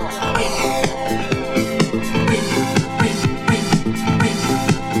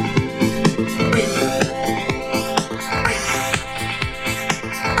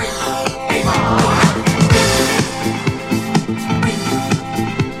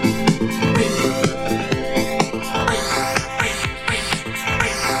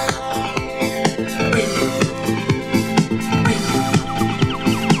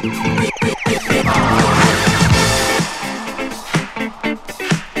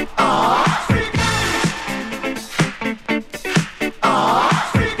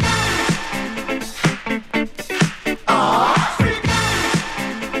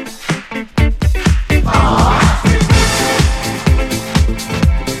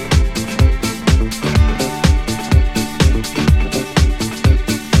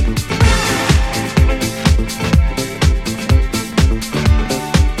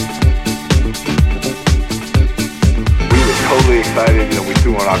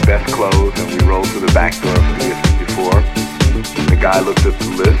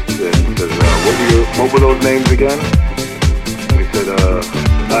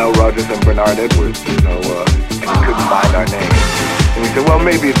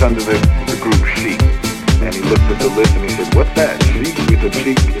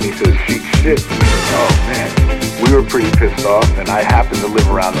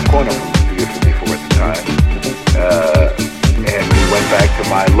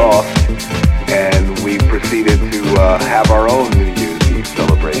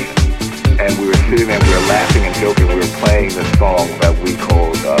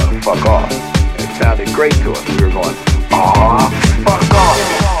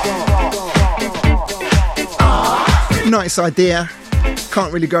 Nice idea.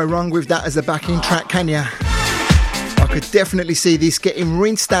 Can't really go wrong with that as a backing track, can ya? I could definitely see this getting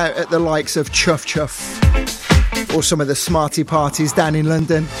rinsed out at the likes of Chuff Chuff or some of the smarty parties down in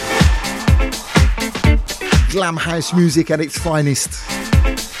London. Glam house music at its finest.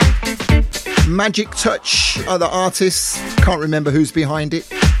 Magic Touch are the artists. Can't remember who's behind it.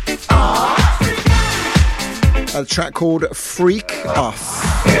 A track called Freak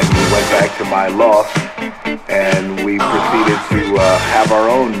Off. And we went back to my loft and we proceeded to have our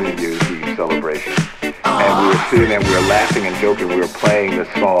own New Year's Eve celebration. And we were sitting there, we were laughing and joking. We were playing this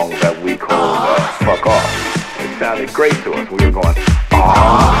song that we called Fuck Off. It sounded great to us. We were going,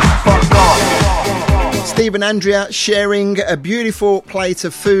 fuck off. Steve and Andrea sharing a beautiful plate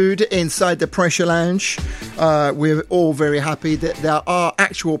of food inside the Pressure Lounge. We're all very happy that there are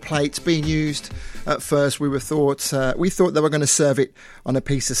actual plates being used. At first we thought they were going to serve it on a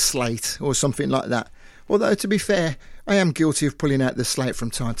piece of slate or something like that. Although, to be fair, I am guilty of pulling out the slate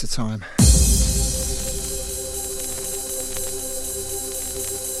from time to time.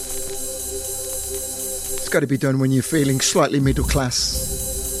 It's got to be done when you're feeling slightly middle class.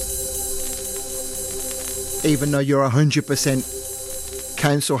 Even though you're 100%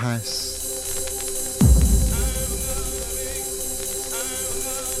 council house.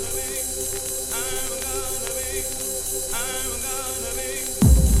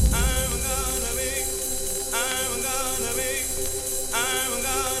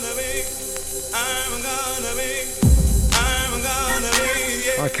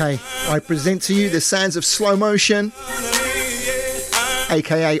 Okay, I present to you the sounds of Slow Motion,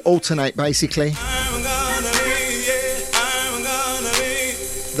 aka Alternate basically.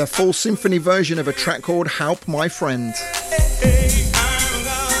 the full symphony version of a track called Help My Friend.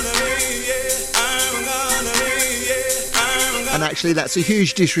 And actually, that's a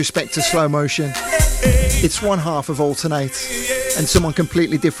huge disrespect to Slow Motion. It's one half of Alternate, and someone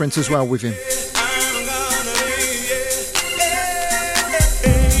completely different as well with him.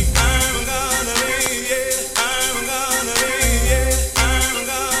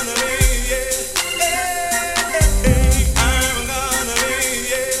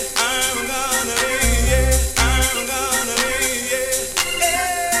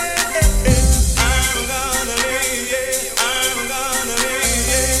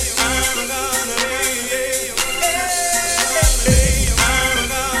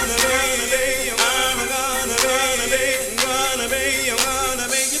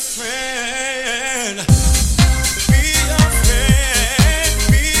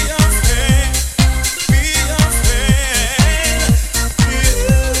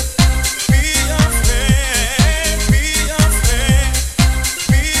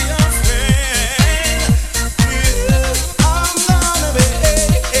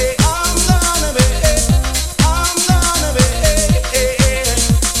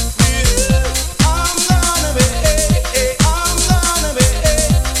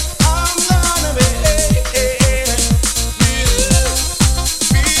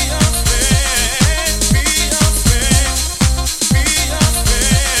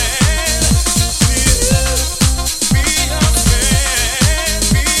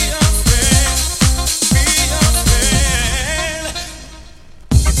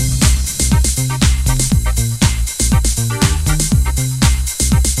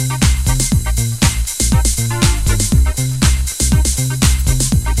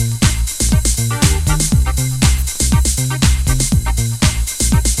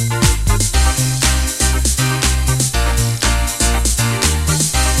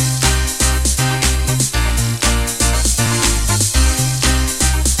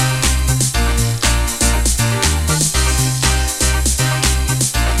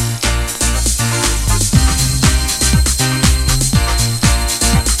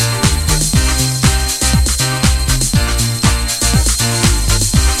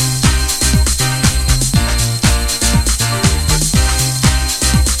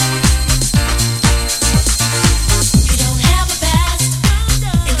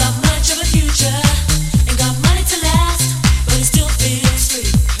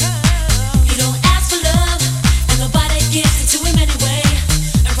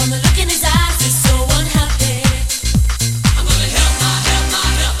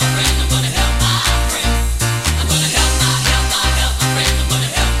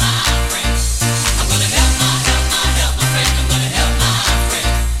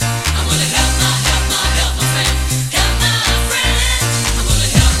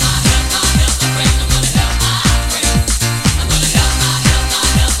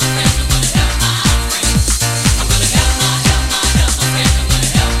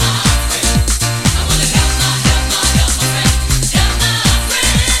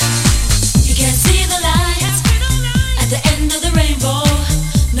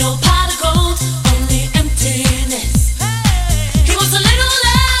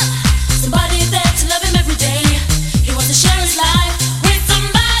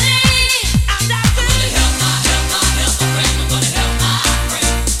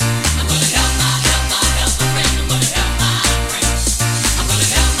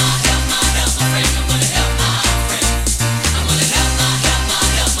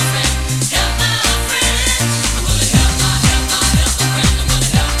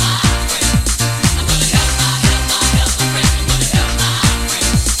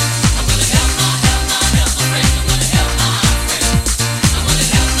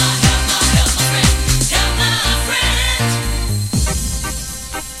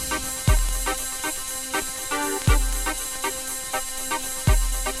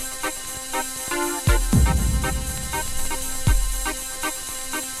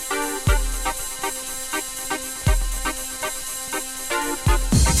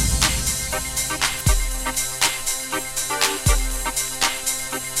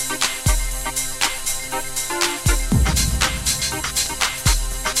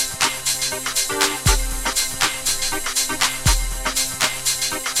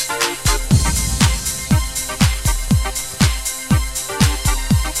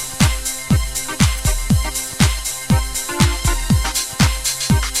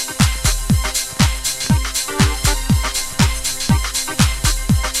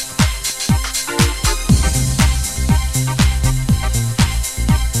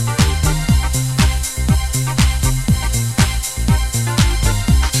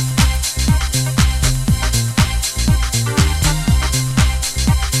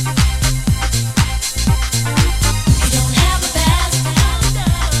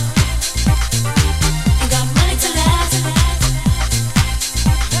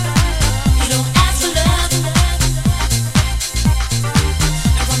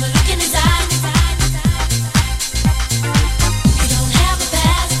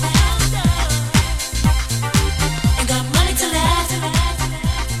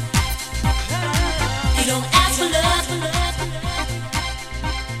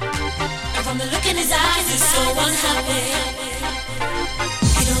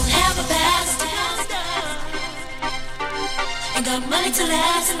 money to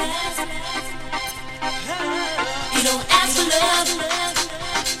last. He don't ask for love,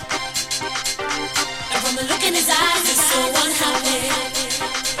 and from the look in his eyes, he's so unhappy.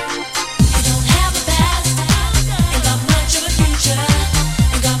 He don't have a past, ain't got much of a future,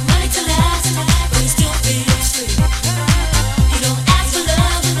 ain't got money to last, but he still feels free. He don't ask for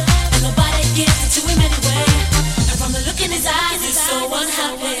love, and nobody gives it to him anyway. And from the look in his eyes, he's so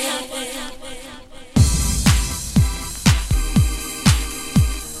unhappy.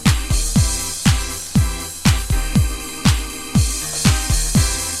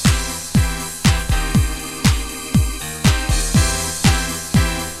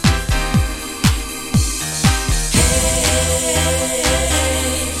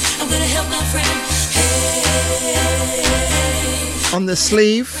 On the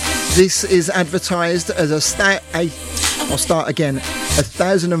sleeve, this is advertised as I'll start again,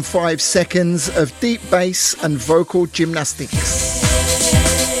 1,005 seconds of deep bass and vocal gymnastics.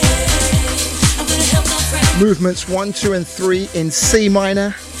 Movements 1, 2 and 3 in C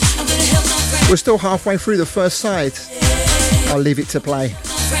minor. We're still halfway through the first side. I'll leave it to play.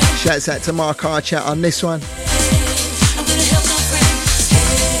 Shouts out to Mark Archer on this one.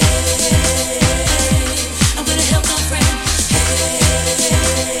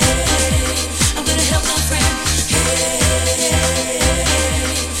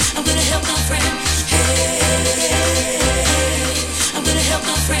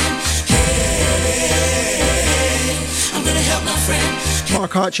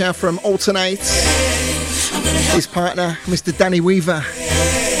 Mark Archer from Alternate, his partner, Mr. Danny Weaver.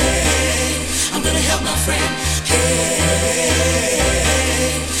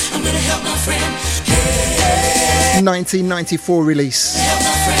 1994 release.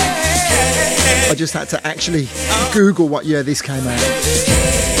 I just had to actually Google what year this came out.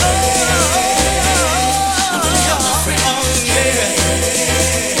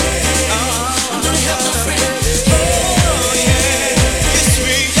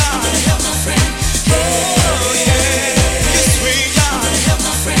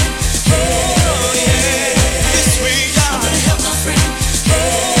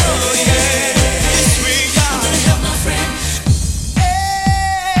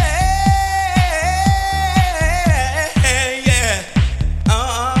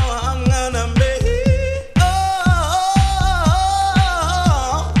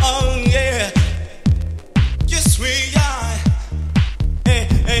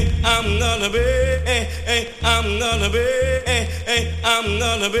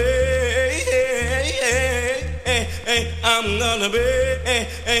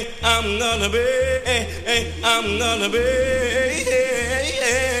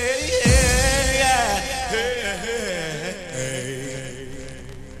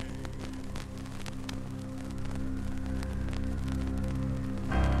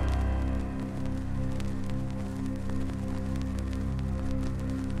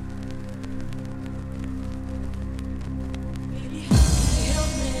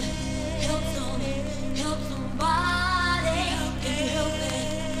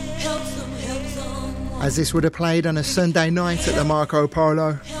 As this would have played on a Sunday night at the Marco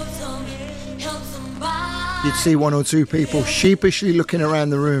Polo, you'd see one or two people sheepishly looking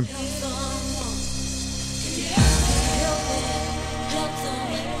around the room.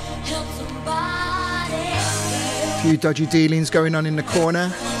 A few dodgy dealings going on in the corner.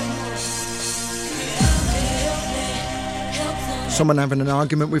 Someone having an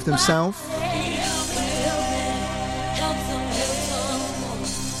argument with themselves.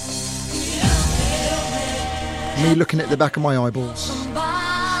 Me looking at the back of my eyeballs.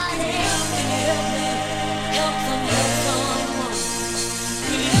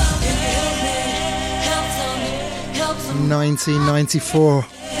 "1994,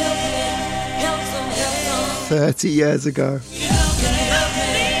 30 years ago.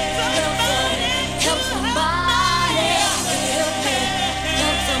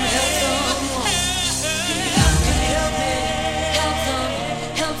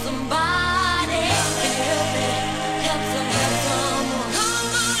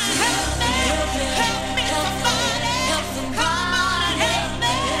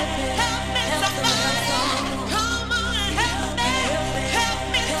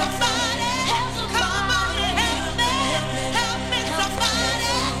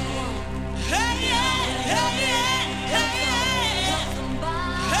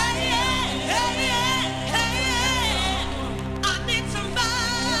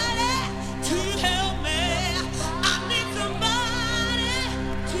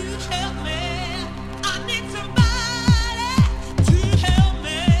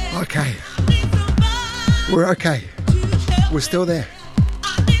 Okay. We're okay. We're still there.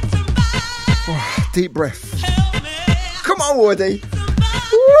 Deep breath. Come on, Woody.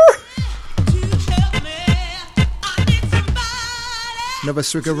 Woo! Another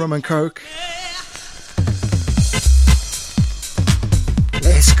swig of rum and coke.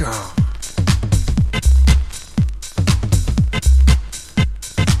 Let's go.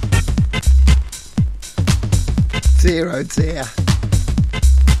 Dear, oh dear.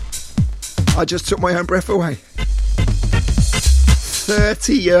 I just took my own breath away.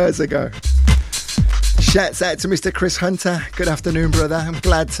 30 years ago. Shouts out to Mr. Chris Hunter. Good afternoon, brother. I'm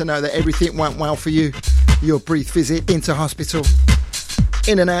glad to know that everything went well for you. Your brief visit into hospital.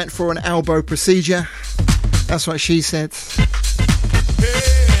 In and out for an elbow procedure. That's what she said.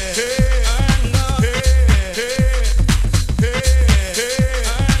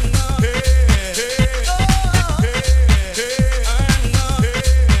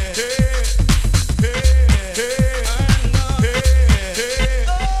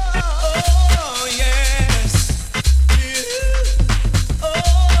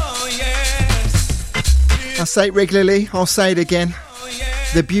 I say it regularly, I'll say it again.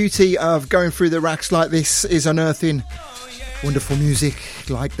 The beauty of going through the racks like this is unearthing wonderful music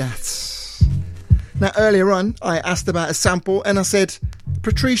like that. Now, earlier on, I asked about a sample and I said,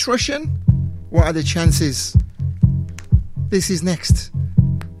 Patrice Rushen, what are the chances? This is next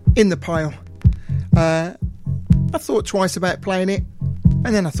in the pile. I thought twice about playing it and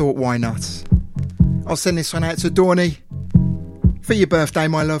then I thought, why not? I'll send this one out to Dawny for your birthday,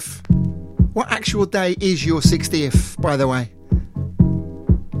 my love. What actual day is your 60th, by the way?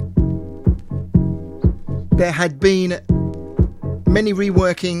 There had been many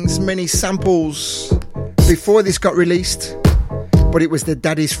reworkings, many samples before this got released, but it was the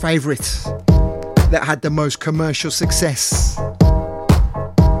Daddy's favourite that had the most commercial success.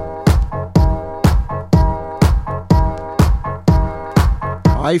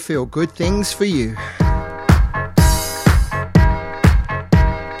 I feel good things for you.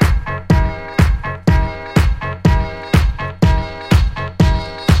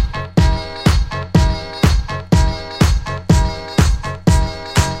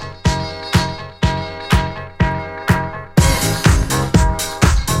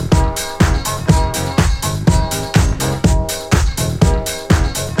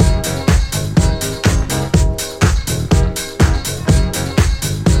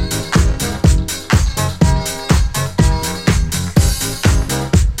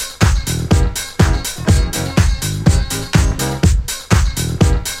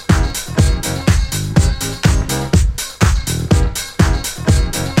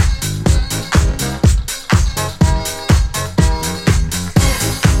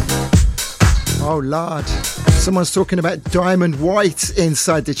 Oh Lord, someone's talking about Diamond White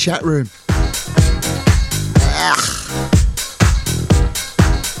inside the chat room.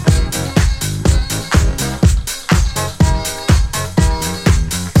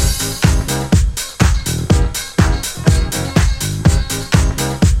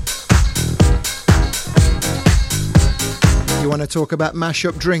 You want to talk about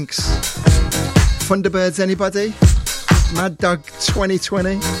mashup drinks? Thunderbirds, anybody? Mad Dog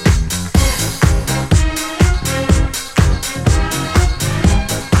 2020?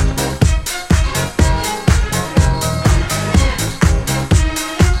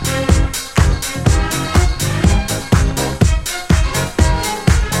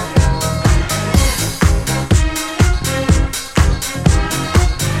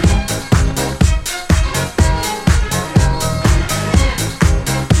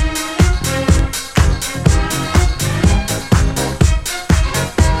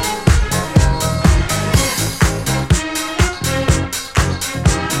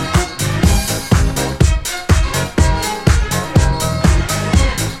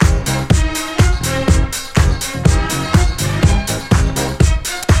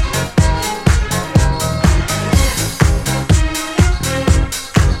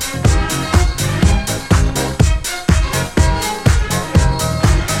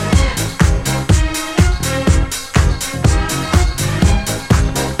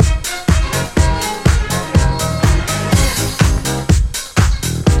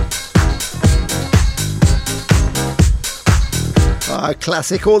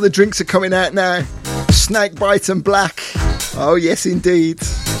 Classic. All the drinks are coming out now. Snake Bite and Black. Oh yes indeed.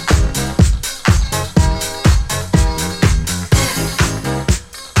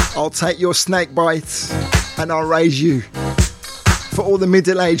 I'll take your Snake Bite and I'll raise you. For all the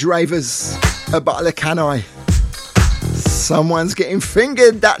middle-aged ravers, a bottle of Canai. Someone's getting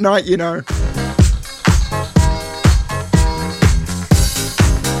fingered that night, you know.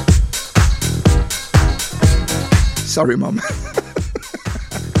 Sorry, Mum.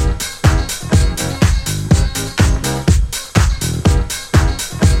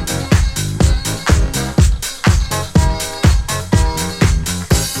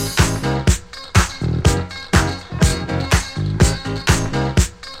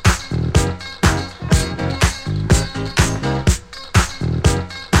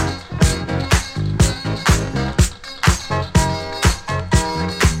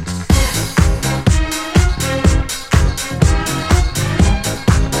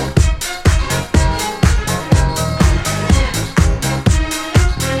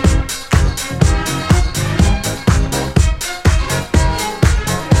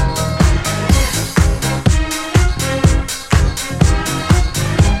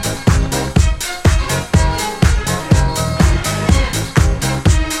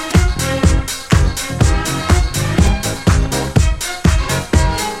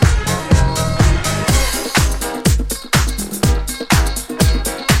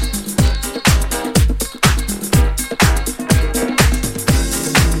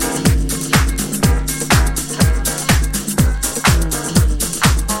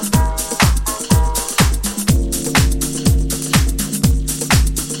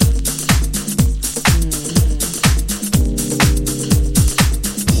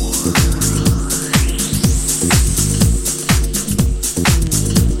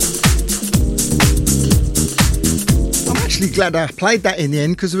 glad I played that in the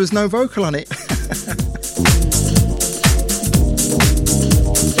end because there was no vocal on it. It's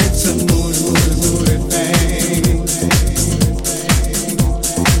a moody thing.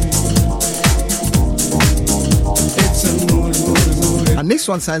 It's a moody. And this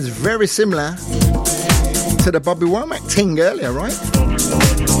one sounds very similar to the Bobby Womack ting earlier, right? It's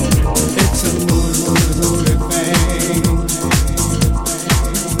a moody thing.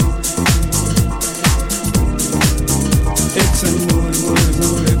 It's a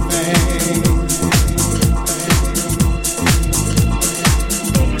moody thing.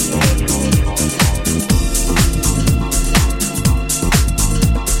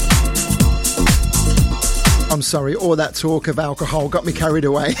 I'm sorry, all that talk of alcohol got me carried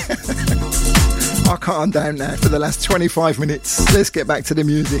away. I calmed down now for the last 25 minutes. Let's get back to the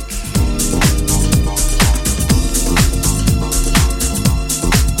music.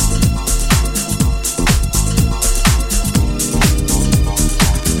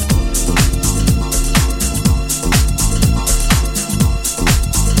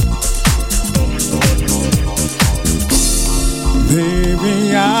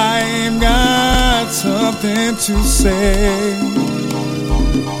 Baby, I've got something to say,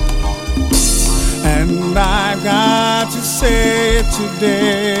 and I've got to say it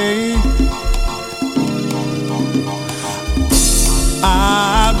today.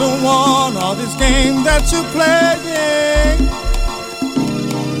 I don't want all this game that you're playing.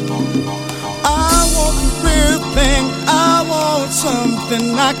 I want the real thing. I want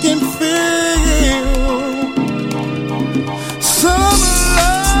something I can feel. Some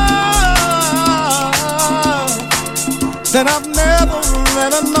love that I've never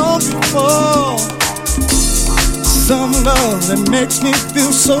known before. Some love that makes me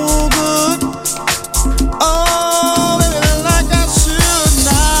feel so good. Oh, baby, like I should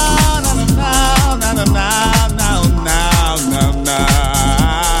now, now, now, now, now, now, now, now.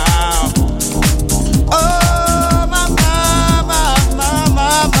 Oh, my,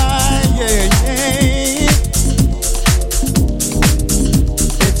 yeah, yeah.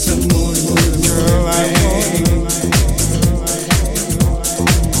 It's a moody girl I want.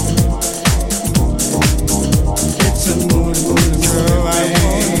 It's a moody girl I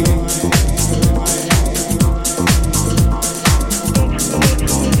want.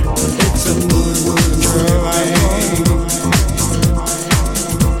 It's a moody girl I want.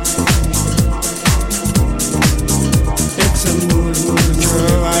 It's a moody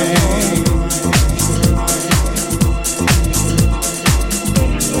girl I want.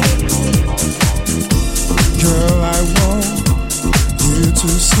 Girl, I want you to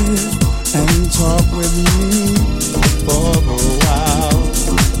sit and talk with me for a while.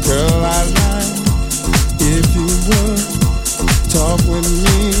 Girl, I like if you would talk with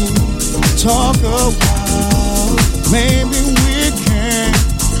me, talk a while. Maybe we can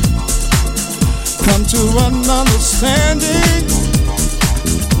come to an understanding.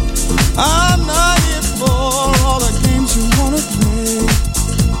 I'm not here for all the games you wanna play.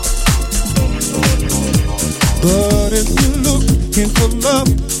 But if you're looking for love,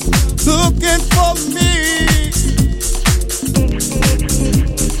 looking for me,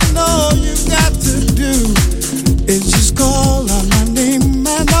 all you got to do is just call out my name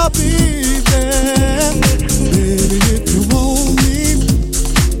and I'll be there. Baby, if you want me,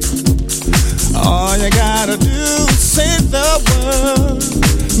 all you gotta do is say the word.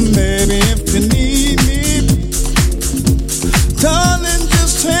 Baby, if you need me, darling,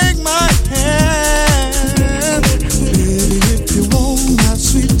 just take my hand. Baby, if you want my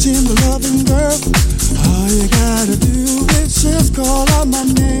sweet, tender, loving girl, all you gotta do is just call out my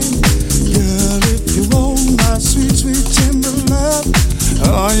name. Girl, if you want my sweet, sweet, tender love,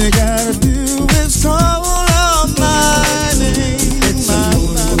 all you gotta do is call out my name. It's my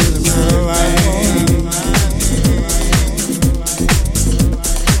moody girl I want.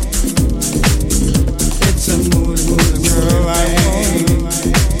 It's a moody girl I want.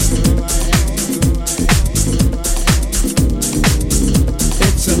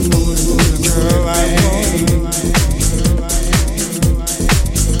 It's a moody girl I want.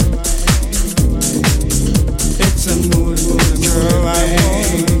 It's a moody girl I want.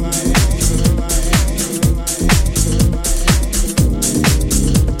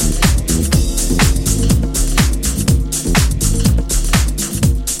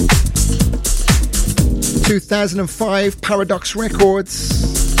 In 2005, Paradox Records,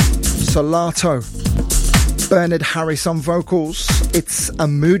 Solato, Bernard Harris on vocals. It's a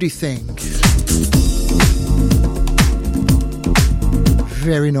moody thing.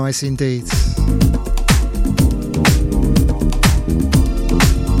 Very nice indeed.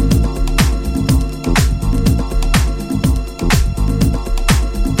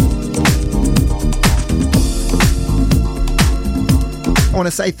 I want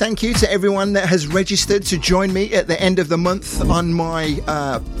to say thank you to everyone that has registered to join me at the end of the month on my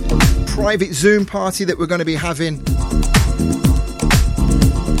private Zoom party that we're going to be having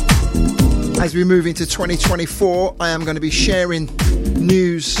as we move into 2024. I am going to be sharing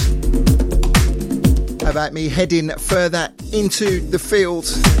news about me heading further into the field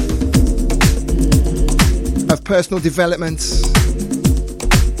of personal development,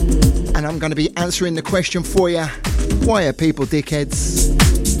 and I'm going to be answering the question for you: why are people dickheads?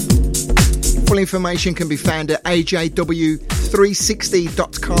 Full information can be found at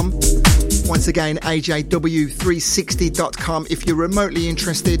ajw360.com. Once again, ajw360.com if you're remotely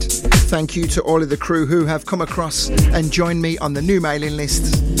interested. Thank you to all of the crew who have come across and joined me on the new mailing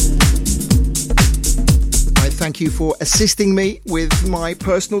list. I thank you for assisting me with my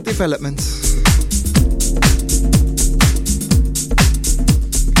personal development.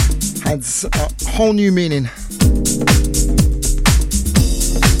 Adds a whole new meaning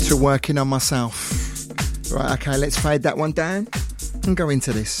to working on myself. Right, okay, let's fade that one down and go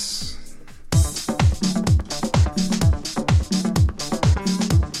into this.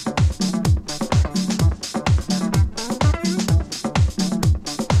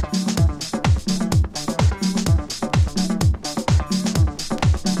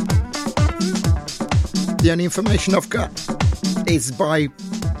 The only information I've got is by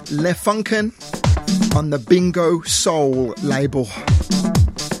LeFunken on the Bingo Soul label.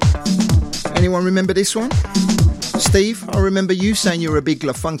 Anyone remember this one? Steve, I remember you saying you're a big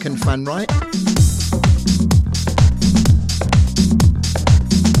LeFunken fan, right?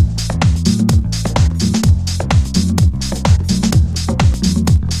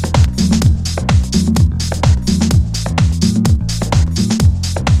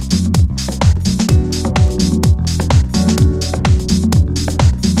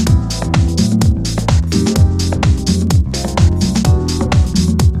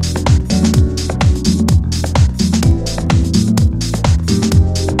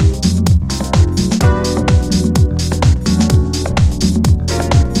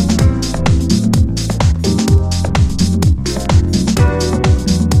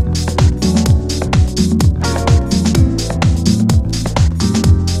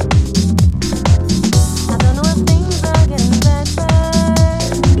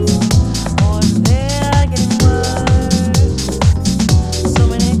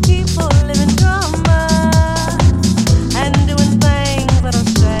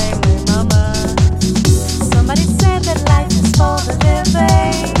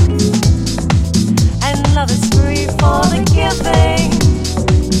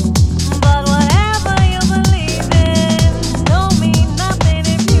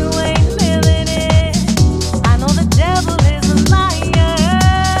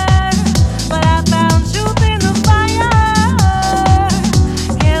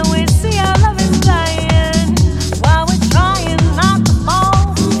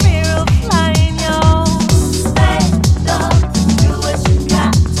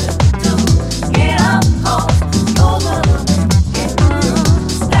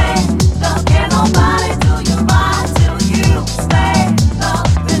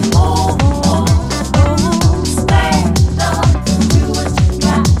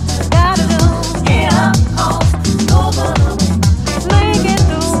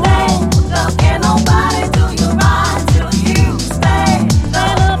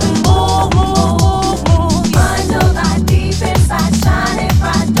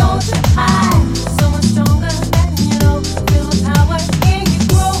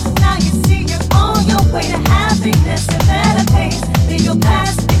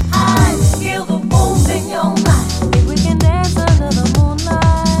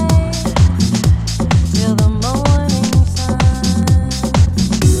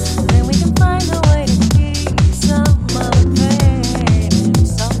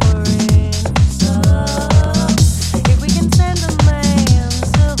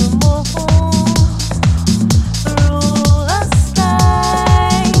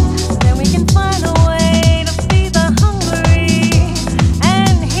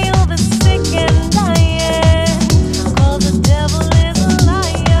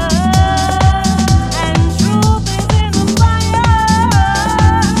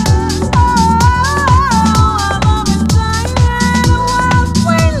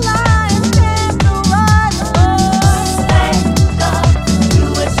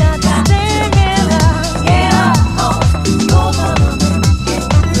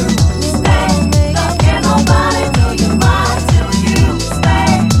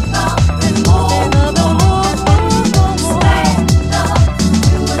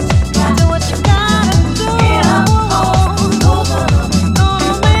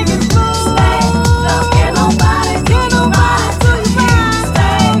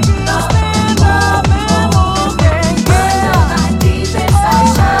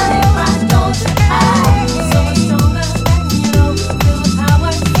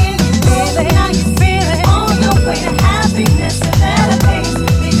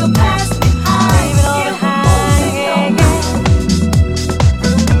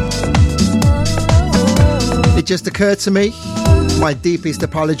 just occurred to me. My deepest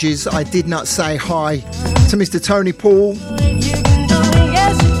apologies. I did not say hi to Mr. Tony Paul.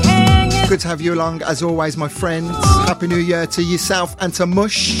 Good to have you along as always, my friends. Happy New Year to yourself and to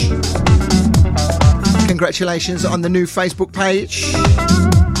Mush. Congratulations on the new Facebook page.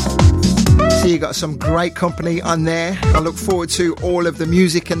 So you got some great company on there. I look forward to all of the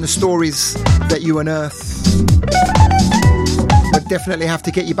music and the stories that you unearth. But definitely have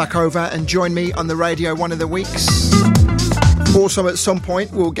to get you back over and join me on the radio one of the weeks. Also at some point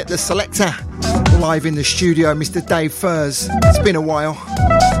we'll get the selector live in the studio, Mr. Dave Furs. It's been a while.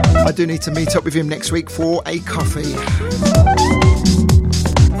 I do need to meet up with him next week for a coffee.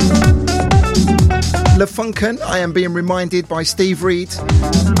 LaFunken, I am being reminded by Steve Reed,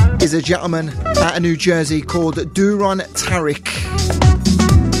 is a gentleman out of New Jersey called Duron Tariq.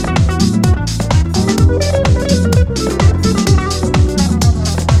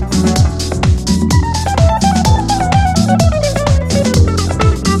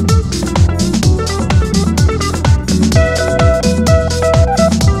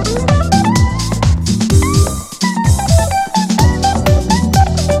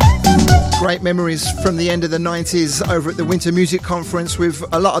 Great memories from the end of the 90s over at the Winter Music Conference with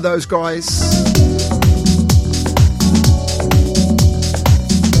a lot of those guys.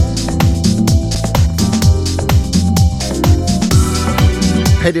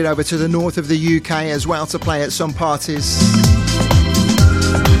 Headed over to the north of the UK as well to play at some parties.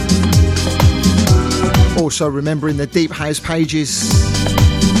 Also remembering the Deep House pages.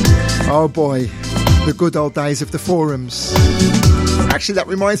 Oh boy, the good old days of the forums. Actually, that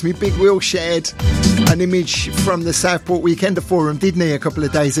reminds me, Big Will shared an image from the Southport Weekender Forum, didn't he, a couple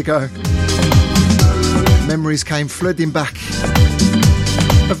of days ago? Memories came flooding back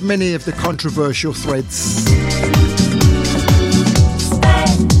of many of the controversial threads.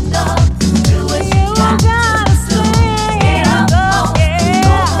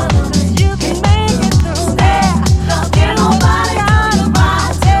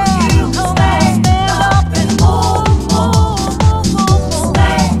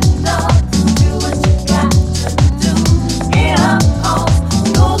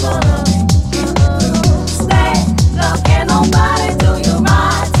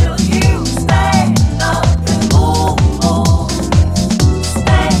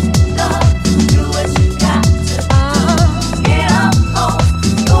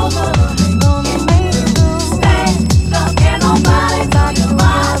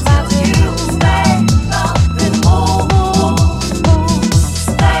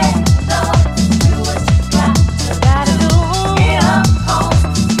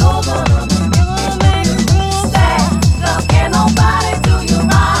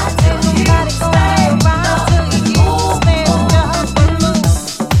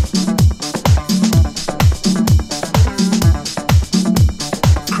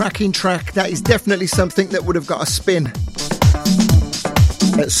 Track that is definitely something that would have got a spin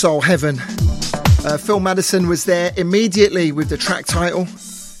at Soul Heaven. Phil Madison was there immediately with the track title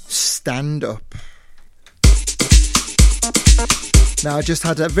Stand Up. Now I just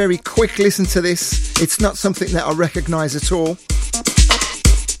had a very quick listen to this. It's not something that I recognise at all.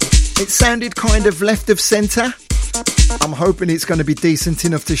 It sounded kind of left of centre. I'm hoping it's going to be decent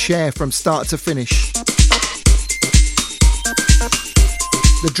enough to share from start to finish.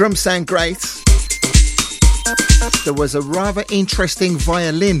 The drums sound great. There was a rather interesting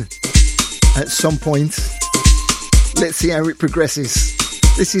violin at some point. Let's see how it progresses.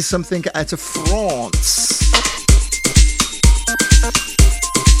 This is something out of France.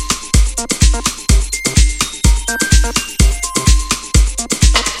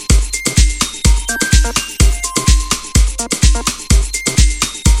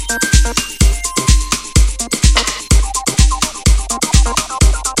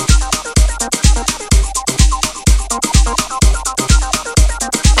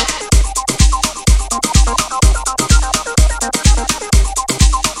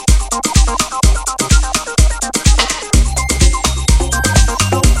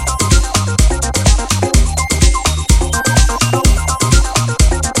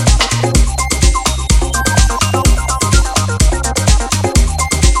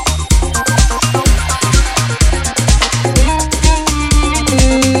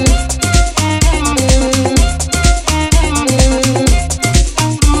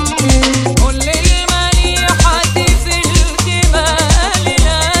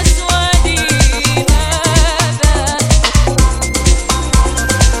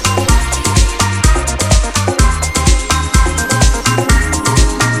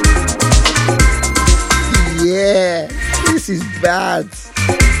 Bad.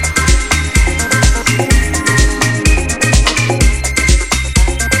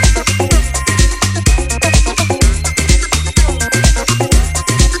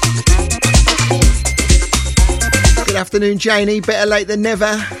 afternoon, Janie. Better late than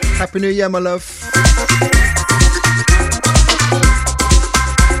never. Happy New Year, my love.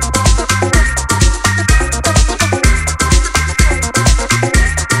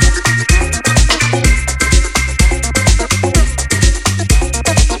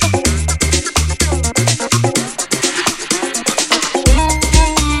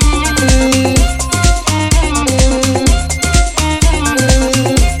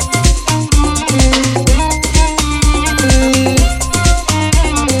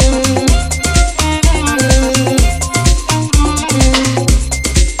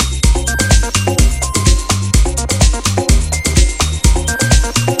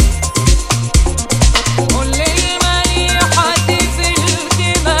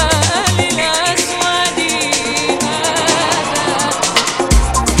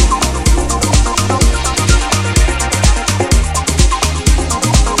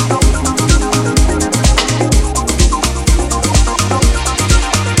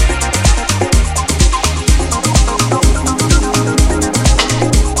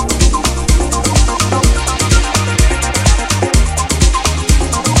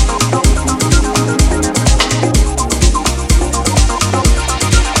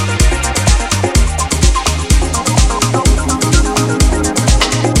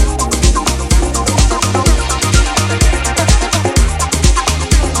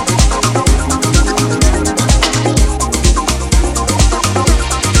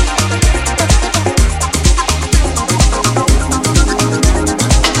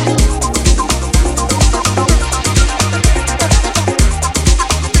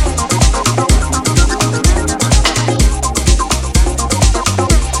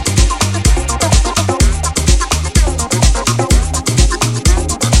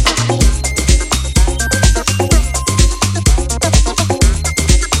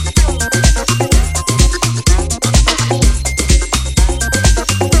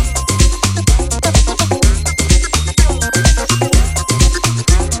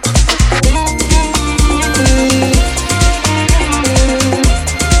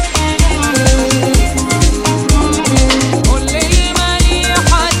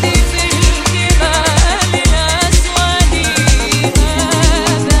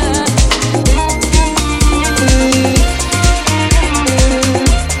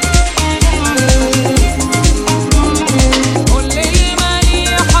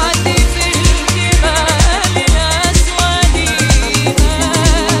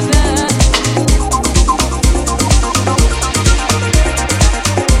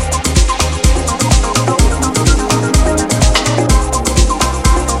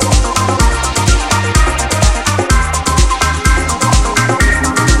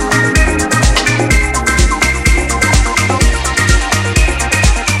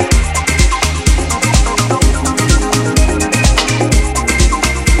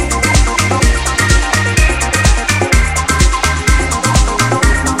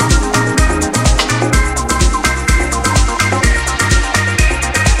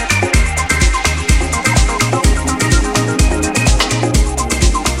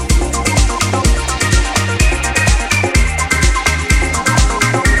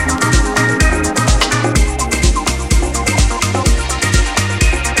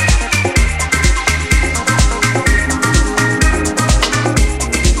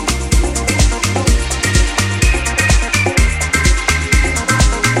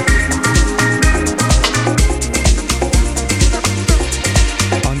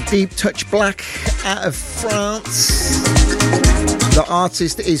 Deep Touch Black out of France. The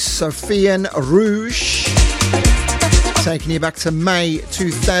artist is Sofiane Rouge. Taking you back to May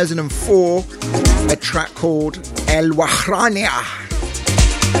 2004. A track called El Wahrania.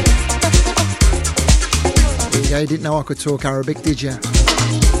 Yeah, you didn't know I could talk Arabic, did you?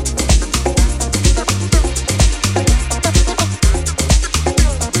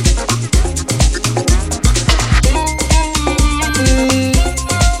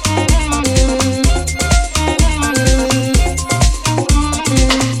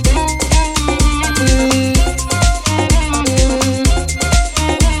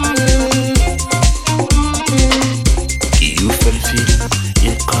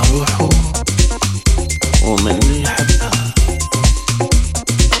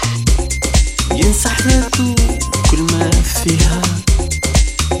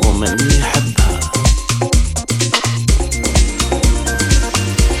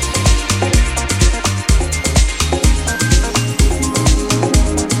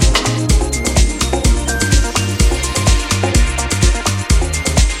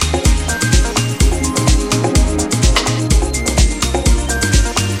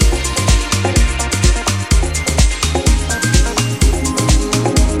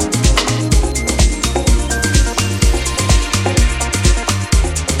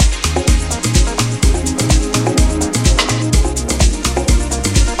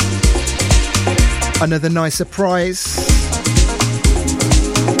 another nice surprise.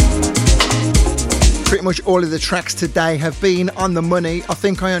 Pretty much all of the tracks today have been on the money. I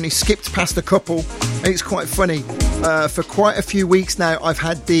think I only skipped past a couple, and it's quite funny. For quite a few weeks now, I've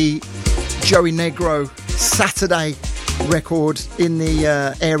had the Joey Negro Saturday record in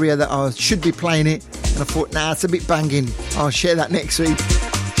the area that I should be playing it, and I thought, nah, it's a bit banging. I'll share that next week.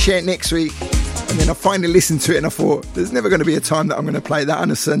 Share it next week. And then I finally listened to it and I thought, there's never going to be a time that I'm going to play that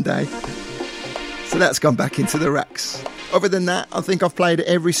on a Sunday. So that's gone back into the racks. Other than that, I think I've played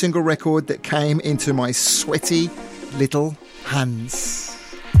every single record that came into my sweaty little hands.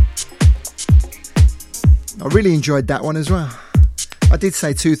 I really enjoyed that one as well. I did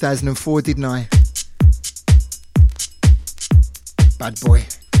say 2004, didn't I? Bad boy.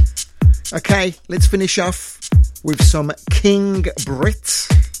 Okay, let's finish off with some King Brit.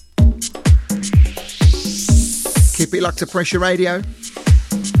 Keep it locked to Pressure Radio.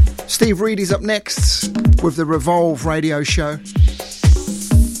 Steve Reed is up next with the Revolve radio show.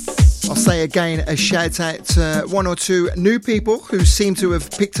 I'll say again a shout out to one or two new people who seem to have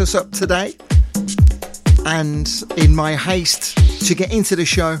picked us up today. And in my haste to get into the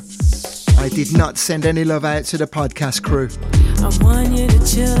show, I did not send any love out to the podcast crew. I want you to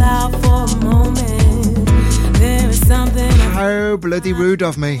chill out for a moment. There is something How bloody rude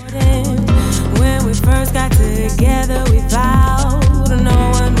of me. When we first got together, we vowed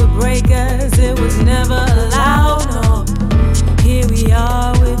no one would break us. It was never allowed. No. Here we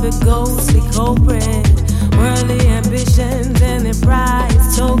are with the ghostly culprit, worldly ambitions and their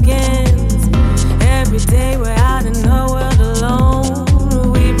prize tokens. Every day we're out in the world alone.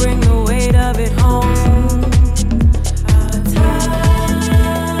 We bring the weight of it home. Our time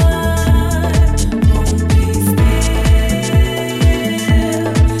won't be still.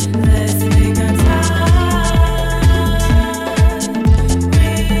 Let's make our time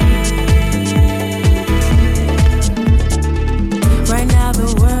real. Right now the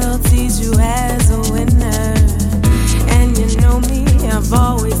world sees you as a winner, and you know me, I've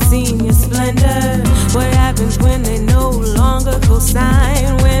always seen your splendor. What happens when they no longer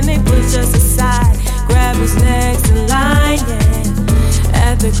co-sign? When they push us aside, grab who's next in line, yeah.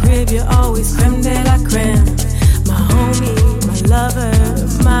 At the crib you're always creme de la creme. My homie, my lover,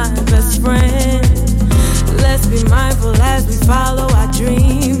 my best friend. Let's be mindful as we follow our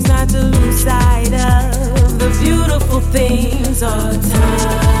dreams, not to lose sight of the beautiful things. Our time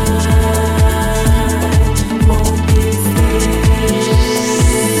won't be still.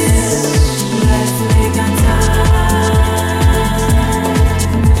 Let's make our time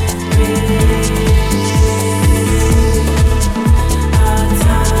real. Our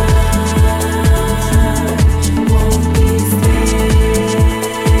time won't be still.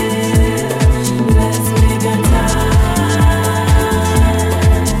 Let's make our time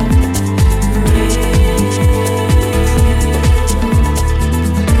real.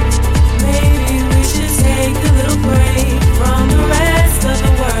 Maybe we should take a little break from the rest of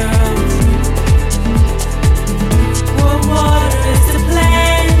the world. What water is to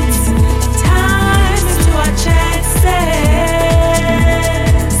plants, time is to our chances.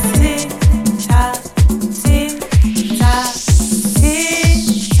 Tick tock, tick tock,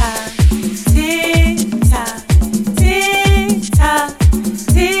 tick tock, tick tock, tick tock,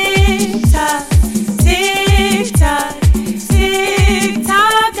 tick tock, tick tock, tick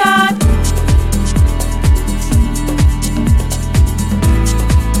tock, God.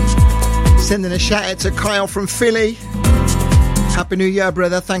 Sending a shout out to Kyle from Philly. Happy New Year,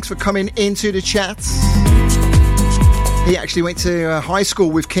 brother. Thanks for coming into the chat. He actually went to high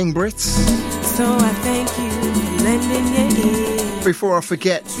school with King Brit. So I thank you for lending your ear. Before I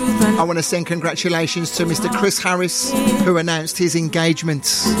forget, I want to send congratulations to Mr. Chris Harris, who announced his engagement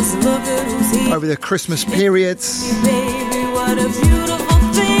Just look at who's here, over the Christmas period. baby, what a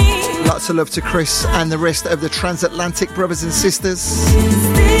beautiful thing. Lots of love to Chris and the rest of the transatlantic brothers and sisters.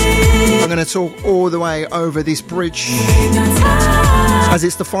 I'm going to talk all the way over this bridge, as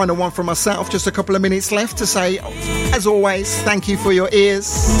it's the final one for myself. Just a couple of minutes left to say, as always, thank you for your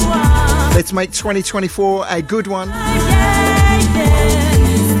ears. Let's make 2024 a good one.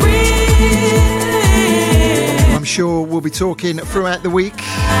 I'm sure we'll be talking throughout the week.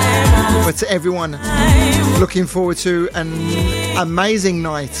 But to everyone, looking forward to an amazing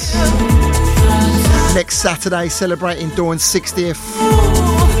night next Saturday, celebrating Dawn's 60th.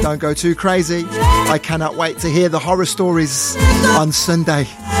 Don't go too crazy. I cannot wait to hear the horror stories on Sunday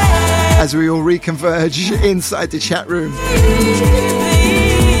as we all reconverge inside the chat room.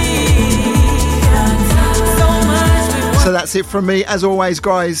 So that's it from me. As always,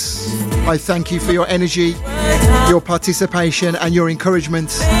 guys, I thank you for your energy, your participation and your encouragement.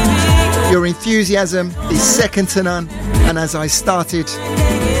 Your enthusiasm is second to none, and as I started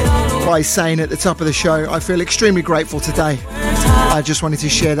by saying at the top of the show, I feel extremely grateful today. I just wanted to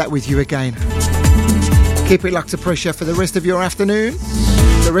share that with you again. Keep it locked to Pressure for the rest of your afternoon,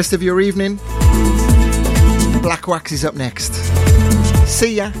 the rest of your evening. Black Wax is up next.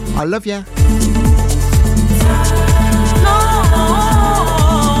 See ya. I love ya.